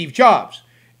doubt Steve Jobs,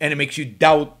 and it makes you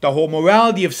doubt the whole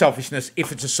morality of selfishness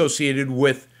if it's associated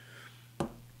with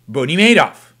Bernie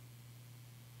Madoff.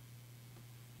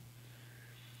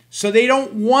 So they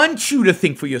don't want you to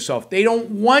think for yourself. They don't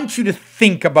want you to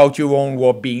think about your own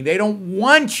well-being. They don't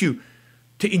want you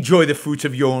to enjoy the fruits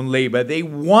of your own labor. They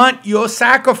want your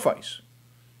sacrifice.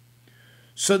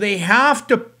 So they have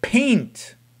to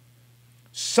paint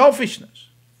selfishness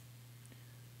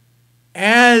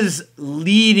as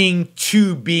leading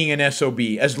to being an SOB,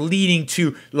 as leading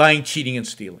to lying, cheating, and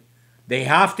stealing. They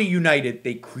have to unite it.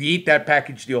 They create that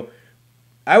package deal,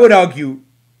 I would argue,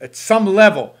 at some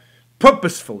level,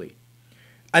 purposefully.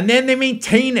 And then they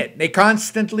maintain it. They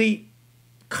constantly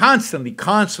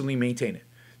maintain it.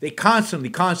 They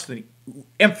constantly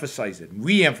emphasize it,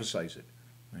 re-emphasize it.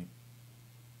 Right?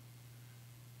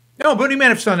 No, Bernie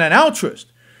Madoff's not an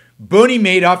altruist. Bernie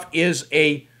Madoff is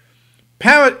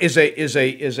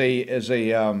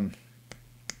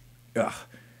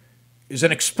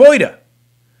an exploiter.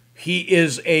 He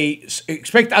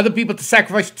expects other people to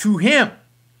sacrifice to him.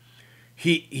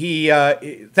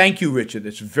 Thank you, Richard.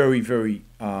 That's very, very,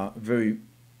 very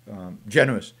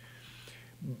generous.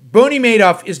 Bernie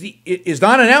Madoff is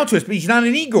not an altruist, but he's not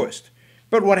an egoist.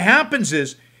 But what happens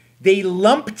is they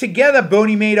lump together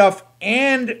Bernie Madoff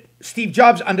and Steve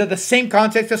Jobs under the same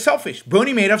context as selfish.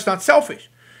 Bernie Madoff's not selfish.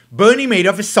 Bernie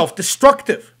Madoff is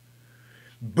self-destructive.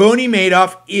 Bernie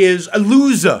Madoff is a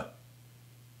loser.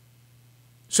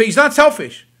 So he's not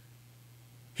selfish.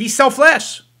 He's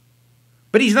selfless.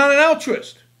 But he's not an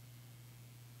altruist.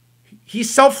 He's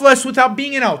selfless without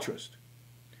being an altruist.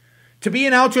 To be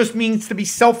an altruist means to be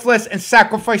selfless and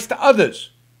sacrifice to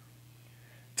others.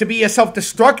 To be a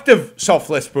self-destructive,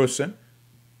 selfless person,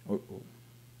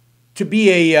 to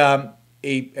be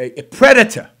a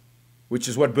predator, which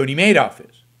is what Bernie Madoff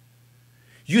is.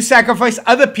 You sacrifice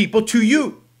other people to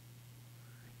you.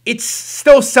 It's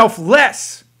still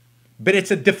selfless, but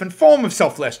it's a different form of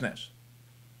selflessness.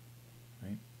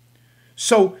 Right?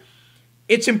 So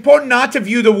it's important not to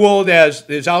view the world as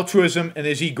there's altruism and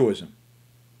there's egoism.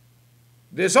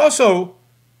 There's also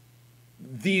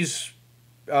these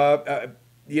predators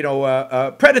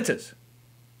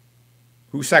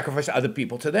who sacrifice other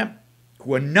people to them,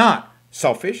 who are not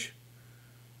selfish,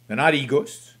 they're not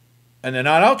egoists, and they're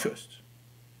not altruists.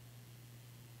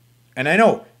 And I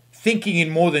know thinking in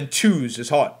more than twos is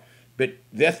hard, but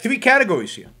there are three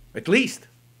categories here, at least.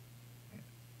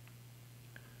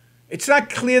 It's not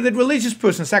clear that religious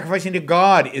person sacrificing to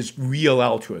God is real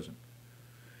altruism,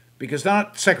 because they're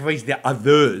not sacrificing to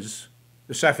others,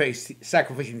 they're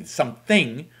sacrificing to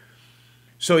something.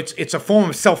 So it's a form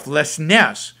of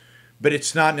selflessness, but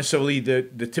it's not necessarily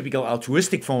the typical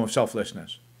altruistic form of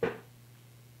selflessness.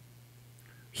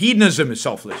 Hedonism is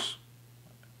selfless.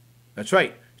 That's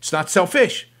right. It's not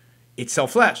selfish. It's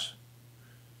selfless.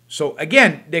 So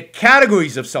again, there are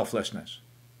categories of selflessness.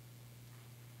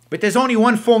 But there's only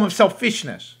one form of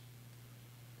selfishness.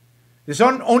 There's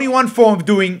only one form of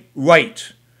doing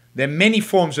right. There are many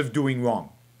forms of doing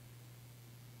wrong.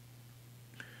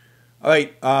 All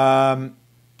right.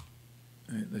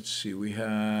 Let's see. We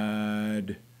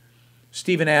had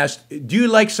Stephen asked, "Do you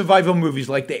like survival movies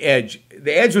like The Edge?"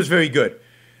 The Edge was very good.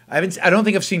 I don't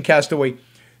think I've seen Castaway.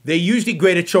 They're usually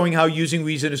great at showing how using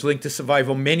reason is linked to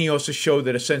survival. Many also show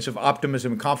that a sense of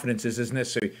optimism and confidence is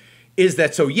necessary. Is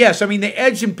that so? Yes. I mean, The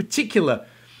Edge in particular.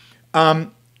 I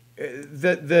mean,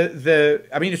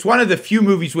 it's one of the few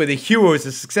movies where the hero is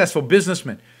a successful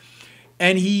businessman,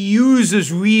 and he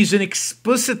uses reason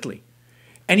explicitly.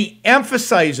 And he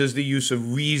emphasizes the use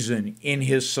of reason in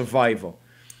his survival.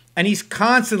 And he's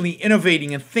constantly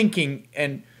innovating and thinking.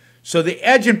 And so The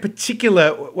Edge in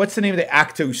particular, what's the name of the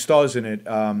actor who stars in it?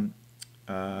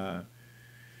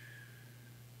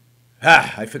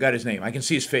 I forgot his name. I can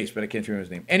see his face, but I can't remember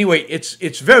his name. Anyway,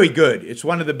 it's very good. It's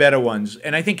one of the better ones.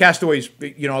 And I think Castaways,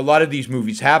 a lot of these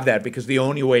movies have that, because the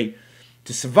only way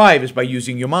to survive is by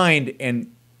using your mind,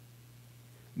 and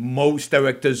most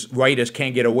directors, writers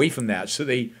can't get away from that, so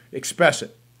they express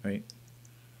it, right?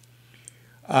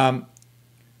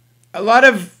 A lot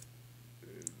of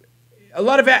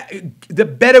the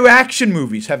better action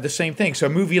movies have the same thing. So a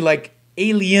movie like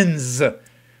Aliens, the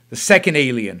second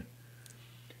Alien,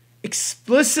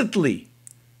 explicitly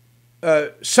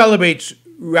celebrates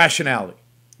rationality.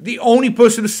 The only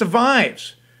person who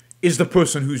survives is the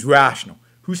person who's rational,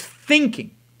 who's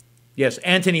thinking. Yes,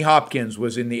 Anthony Hopkins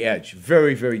was in The Edge.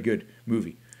 Very, very good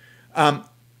movie. And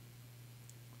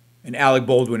Alec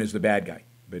Baldwin is the bad guy.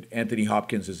 But Anthony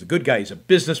Hopkins is the good guy. He's a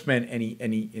businessman, and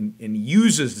he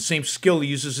uses the same skill he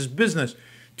uses his business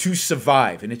to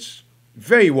survive. And it's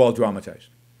very well dramatized.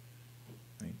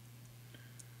 Right?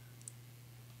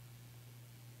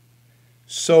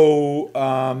 So,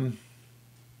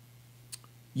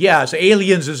 so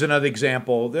Aliens is another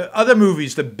example. The other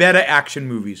movies, the better action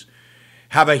movies,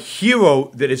 have a hero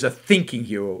that is a thinking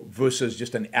hero versus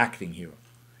just an acting hero.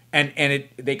 And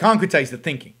they concretize the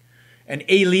thinking. And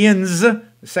Aliens, the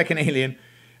second Alien,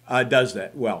 does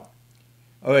that well.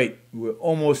 All right, we're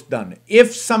almost done.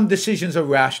 If some decisions are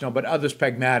rational but others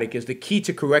pragmatic, is the key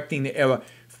to correcting the error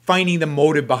finding the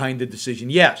motive behind the decision?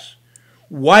 Yes.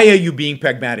 Why are you being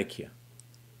pragmatic here?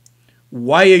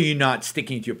 Why are you not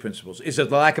sticking to your principles? Is it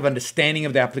the lack of understanding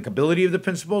of the applicability of the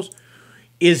principles?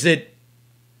 Is it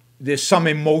there's some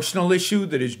emotional issue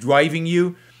that is driving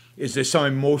you? Is there some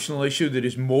emotional issue that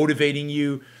is motivating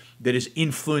you, that is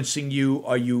influencing you?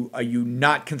 Are you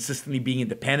not consistently being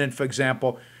independent, for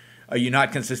example? Are you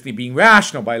not consistently being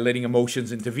rational by letting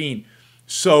emotions intervene?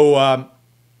 So,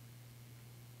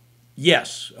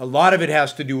 yes, a lot of it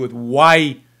has to do with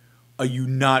why are you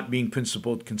not being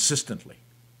principled consistently?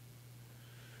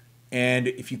 And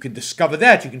if you can discover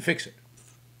that, you can fix it.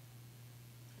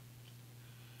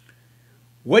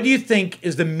 What do you think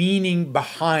is the meaning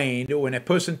behind when a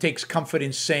person takes comfort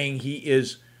in saying he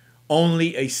is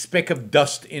only a speck of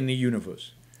dust in the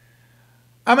universe?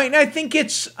 I mean, I think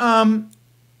it's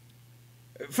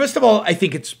first of all, I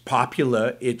think it's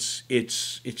popular. It's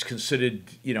considered,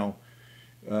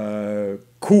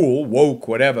 cool, woke,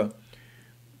 whatever.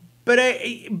 But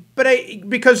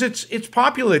because it's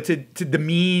popular to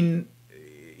demean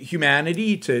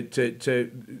humanity,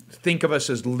 to think of us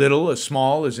as little, as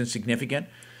small, as insignificant.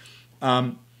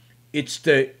 It's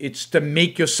to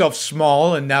make yourself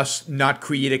small and thus not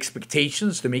create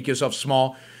expectations, to make yourself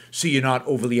small so you're not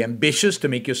overly ambitious, to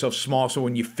make yourself small so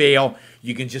when you fail,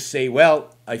 you can just say,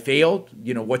 well, I failed.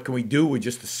 What can we do? We're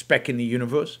just a speck in the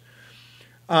universe.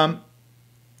 A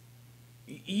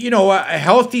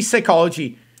healthy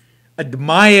psychology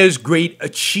admires great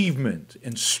achievement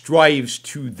and strives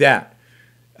to that.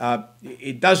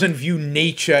 It doesn't view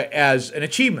nature as an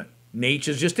achievement.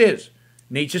 Nature just is.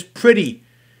 Nature's pretty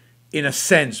in a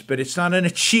sense, but it's not an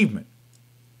achievement.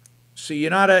 So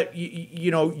you're not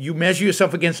you measure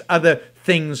yourself against other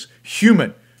things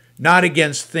human, not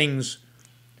against things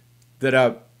that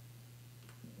are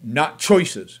not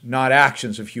choices, not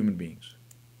actions of human beings.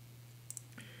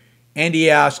 Andy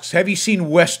asks, have you seen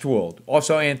Westworld?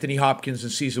 Also Anthony Hopkins in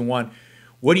season 1.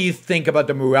 What do you think about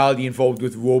the morality involved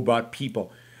with robot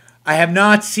people? I have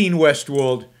not seen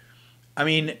Westworld. I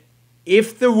mean,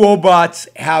 if the robots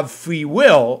have free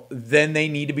will, then they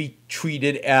need to be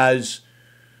treated as,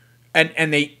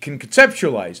 and they can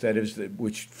conceptualize, that is,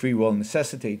 which free will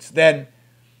necessitates, then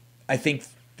I think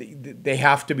they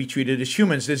have to be treated as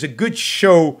humans. There's a good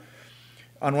show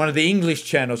on one of the English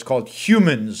channels called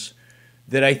Humans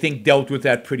that I think dealt with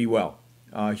that pretty well.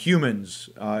 Humans,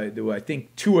 there were, I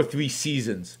think, 2 or 3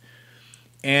 seasons.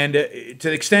 And to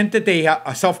the extent that they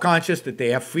are self-conscious, that they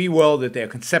have free will, that they are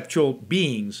conceptual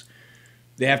beings,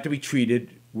 they have to be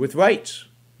treated with rights.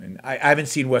 And I haven't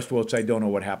seen Westworld, so I don't know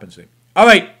what happens there. All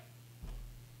right.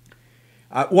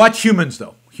 Watch Humans,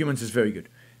 though. Humans is very good.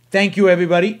 Thank you,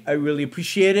 everybody. I really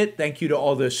appreciate it. Thank you to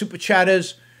all the super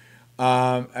chatters.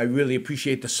 I really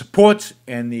appreciate the support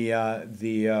and the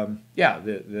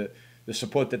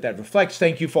support that reflects.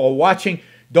 Thank you for all watching.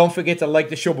 Don't forget to like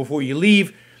the show before you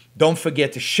leave. Don't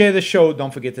forget to share the show.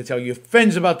 Don't forget to tell your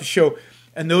friends about the show.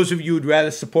 And those of you who'd rather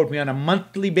support me on a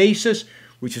monthly basis,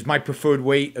 which is my preferred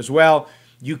way as well,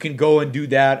 you can go and do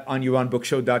that on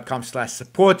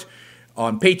yaronbrookshow.com/support,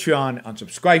 on Patreon, on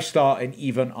Subscribestar, and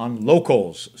even on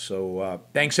Locals. So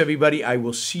thanks, everybody. I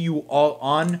will see you all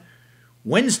on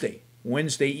Wednesday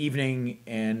evening,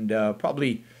 and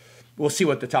probably we'll see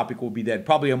what the topic will be then.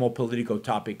 Probably a more political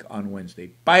topic on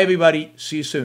Wednesday. Bye, everybody. See you soon.